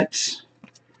for the Mets.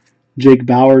 Jake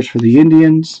Bowers for the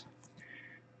Indians.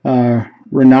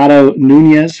 Renato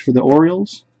Nunez for the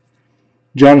Orioles.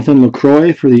 Jonathan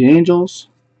LaCroix for the Angels.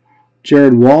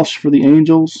 Jared Walsh for the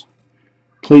Angels.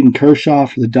 Clayton Kershaw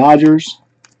for the Dodgers.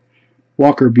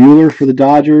 Walker Buehler for the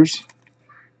Dodgers.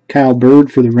 Kyle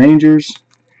Bird for the Rangers.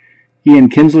 Ian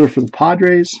Kinsler for the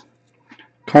Padres.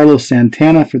 Carlos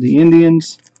Santana for the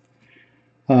Indians.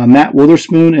 Matt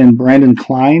Witherspoon and Brandon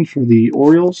Klein for the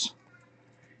Orioles.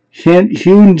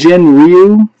 Hyun Jin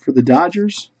Ryu for the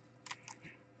Dodgers.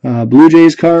 Blue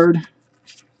Jays card.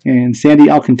 And Sandy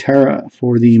Alcantara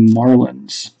for the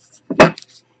Marlins.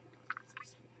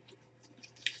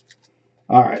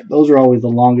 Alright, those are always the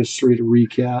longest three to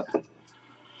recap.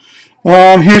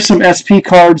 Here's some SP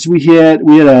cards we had.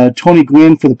 We had a Tony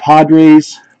Gwynn for the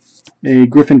Padres. a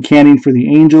Griffin Canning for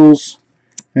the Angels,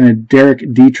 and a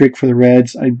Derek Dietrich for the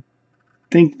Reds. I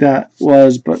think that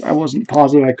was, but I wasn't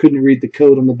positive. I couldn't read the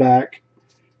code on the back.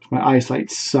 My eyesight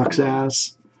sucks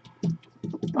ass.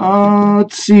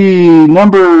 Let's see.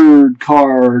 Numbered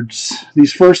cards.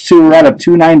 These first two are out of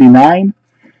 299.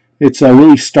 It's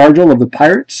Willie Stargell of the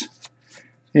Pirates,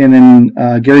 and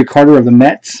then Gary Carter of the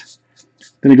Mets.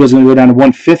 Then it goes going to go down to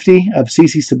 150 of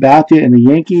CC Sabathia and the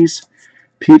Yankees,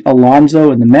 Pete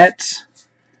Alonso and the Mets.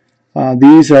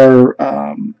 These are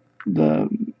the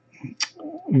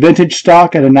vintage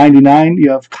stock at a 99.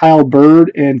 You have Kyle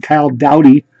Bird and Kyle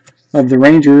Dowdy of the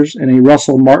Rangers, and a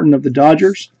Russell Martin of the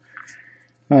Dodgers.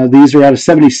 These are out of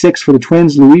 76 for the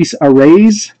Twins, Luis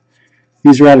Arraez.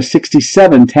 These are out of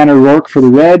 67, Tanner Roark for the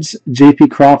Reds, J.P.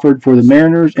 Crawford for the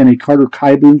Mariners, and a Carter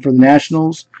Kieboom for the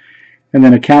Nationals. And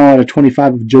then a count out of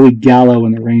 25 of Joey Gallo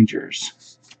and the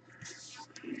Rangers.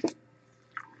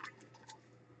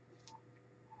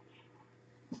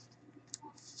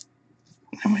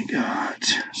 Then we got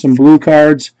some blue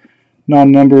cards,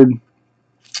 non-numbered.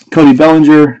 Cody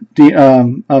Bellinger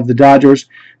of the Dodgers,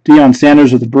 Deion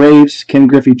Sanders of the Braves, Ken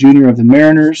Griffey Jr. of the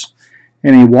Mariners,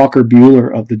 and a Walker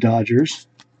Buehler of the Dodgers.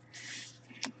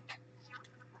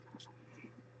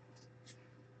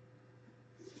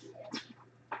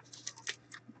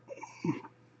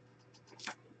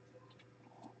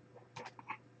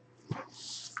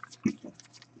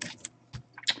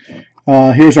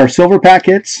 Here's our silver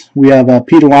packets. We have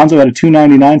Pete Alonso out of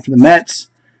 299 for the Mets,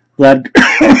 Vlad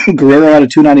Guerrero out of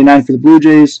 299 for the Blue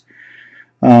Jays,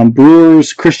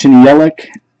 Brewers Christian Yelich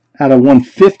out of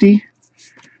 150,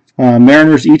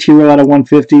 Mariners Ichiro out of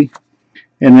 150,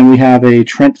 and then we have a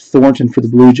Trent Thornton for the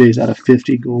Blue Jays out of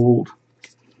 50 gold.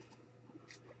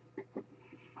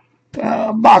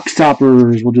 Box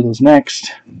toppers, we'll do those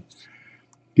next.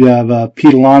 You have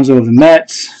Pete Alonso of the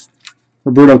Mets,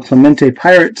 Roberto Clemente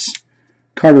Pirates,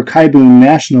 Carter Kieboom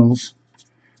Nationals,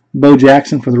 Bo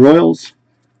Jackson for the Royals,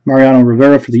 Mariano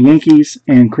Rivera for the Yankees,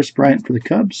 and Chris Bryant for the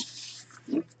Cubs.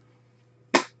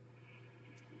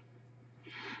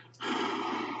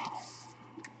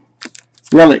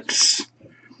 Relics.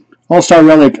 All-Star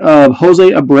relic of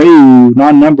Jose Abreu,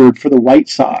 non-numbered for the White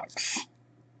Sox.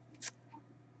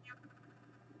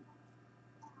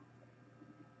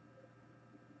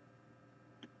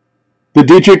 The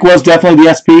Dietrich was definitely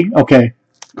the SP? Okay,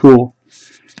 cool.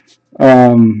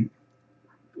 Shane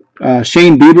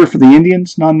Bieber for the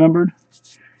Indians, non-numbered.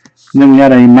 And then we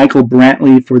had a Michael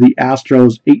Brantley for the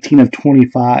Astros, 18 of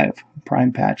 25.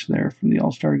 Prime patch there from the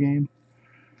All-Star game.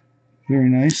 Very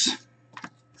nice.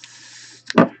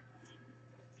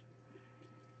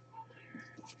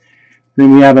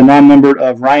 Then we have a non-numbered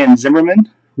of Ryan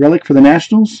Zimmerman, relic for the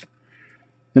Nationals.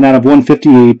 Then out of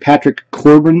 150, a Patrick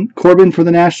Corbin for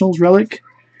the Nationals, relic.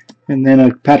 And then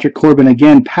a Patrick Corbin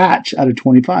again, patch out of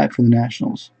 25 for the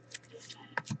Nationals.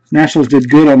 Nationals did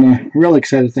good on the relic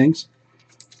side of things.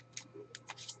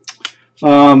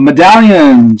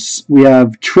 Medallions. We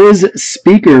have Tris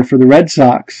Speaker for the Red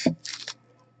Sox.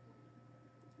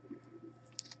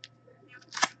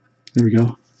 There we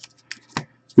go.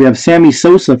 We have Sammy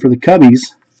Sosa for the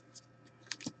Cubbies.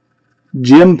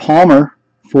 Jim Palmer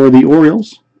for the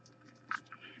Orioles.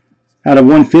 Out of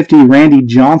 150, Randy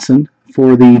Johnson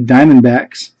for the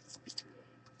Diamondbacks.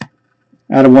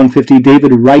 Out of 150,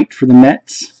 David Wright for the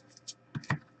Mets.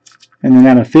 And then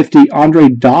out of 50, Andre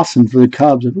Dawson for the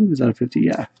Cubs. I believe it was out of 50,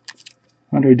 yeah.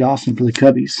 Andre Dawson for the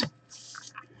Cubbies.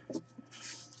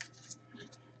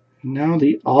 Now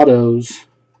the autos.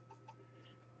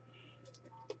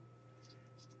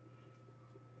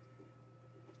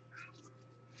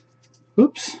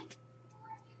 Oops.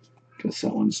 Guess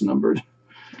that one's numbered.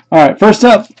 All right, first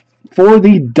up, for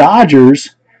the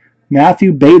Dodgers,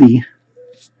 Matthew Beatty.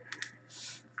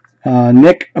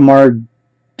 Nick Margevicius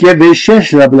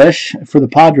for the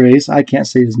Padres. I can't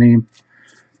say his name.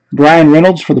 Brian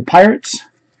Reynolds for the Pirates.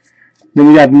 Then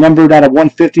we have numbered out of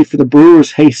 150 for the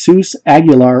Brewers, Jesus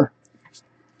Aguilar.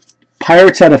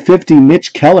 Pirates out of 50,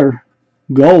 Mitch Keller,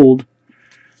 gold.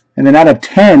 And then out of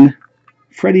 10,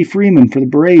 Freddie Freeman for the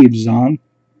Braves, on.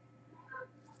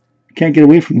 Can't get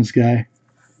away from this guy.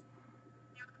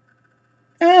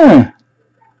 There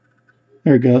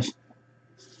it goes.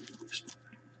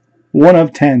 1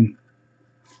 of 10.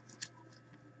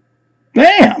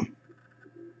 Bam!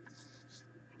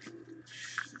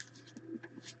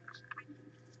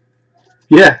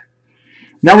 Yeah.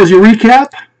 That was your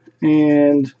recap.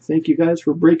 And thank you guys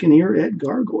for breaking here at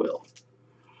Gargoyle.